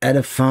the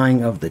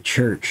edifying of the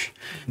church.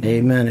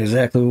 Amen.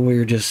 Exactly what we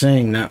were just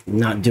saying.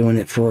 Not doing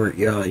it for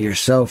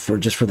yourself or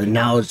just for the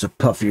knowledge to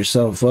puff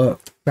yourself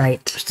up.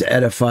 Right. Just to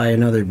edify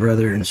another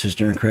brother and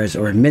sister in Christ,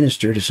 or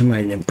minister to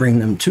somebody and bring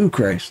them to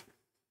Christ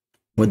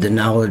with the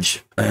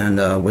knowledge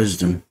and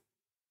wisdom.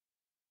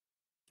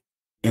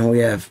 And we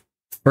have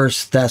 1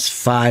 Thess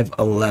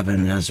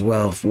 5:11 as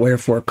well.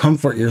 Wherefore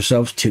comfort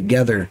yourselves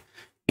together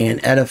and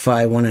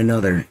edify one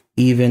another,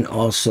 even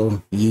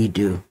also ye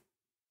do.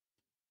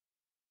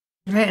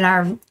 Right,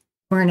 and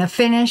we're going to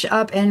finish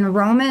up in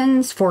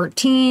Romans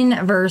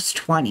 14, verse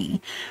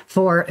 20.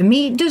 For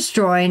meat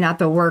destroy not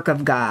the work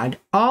of God.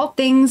 All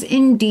things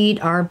indeed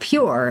are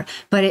pure,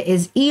 but it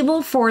is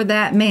evil for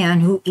that man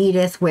who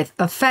eateth with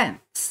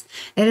offense.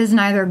 It is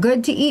neither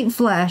good to eat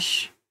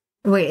flesh.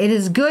 It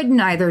is good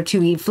neither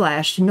to eat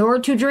flesh, nor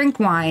to drink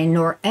wine,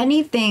 nor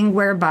anything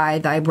whereby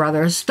thy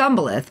brother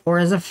stumbleth, or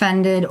is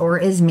offended, or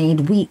is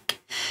made weak.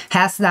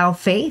 Hast thou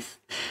faith?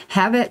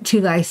 Have it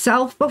to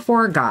thyself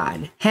before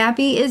God.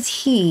 Happy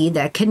is he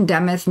that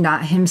condemneth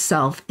not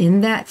himself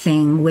in that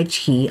thing which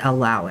he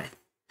alloweth.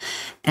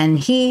 And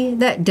he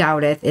that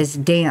doubteth is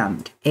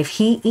damned, if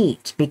he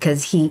eat,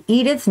 because he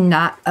eateth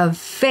not of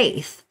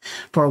faith.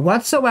 For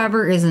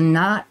whatsoever is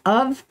not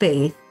of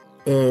faith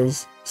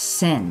is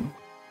sin.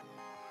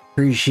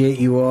 Appreciate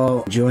you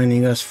all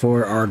joining us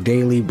for our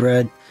daily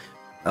bread,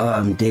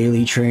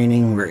 daily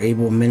training. We're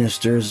able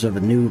ministers of the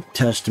New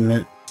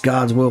Testament.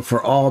 God's will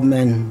for all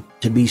men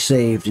to be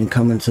saved and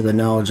come into the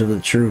knowledge of the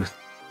truth.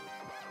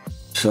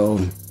 So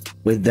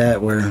with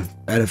that, we're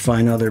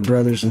edifying other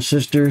brothers and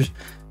sisters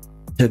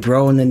to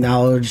grow in the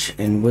knowledge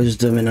and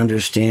wisdom and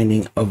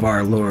understanding of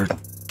our Lord,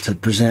 to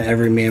present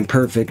every man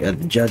perfect at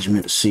the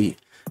judgment seat.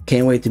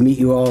 Can't wait to meet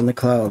you all in the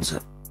clouds.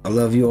 I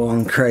love you all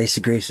in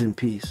Christ, grace and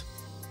peace.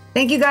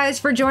 Thank you guys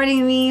for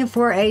joining me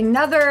for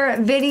another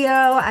video.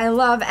 I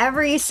love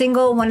every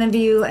single one of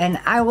you, and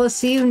I will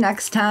see you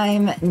next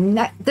time.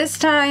 This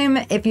time,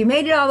 if you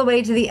made it all the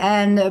way to the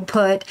end,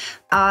 put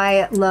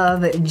I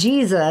love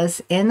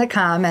Jesus in the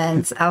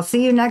comments. I'll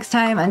see you next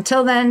time.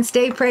 Until then,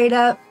 stay prayed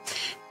up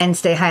and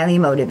stay highly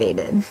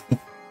motivated.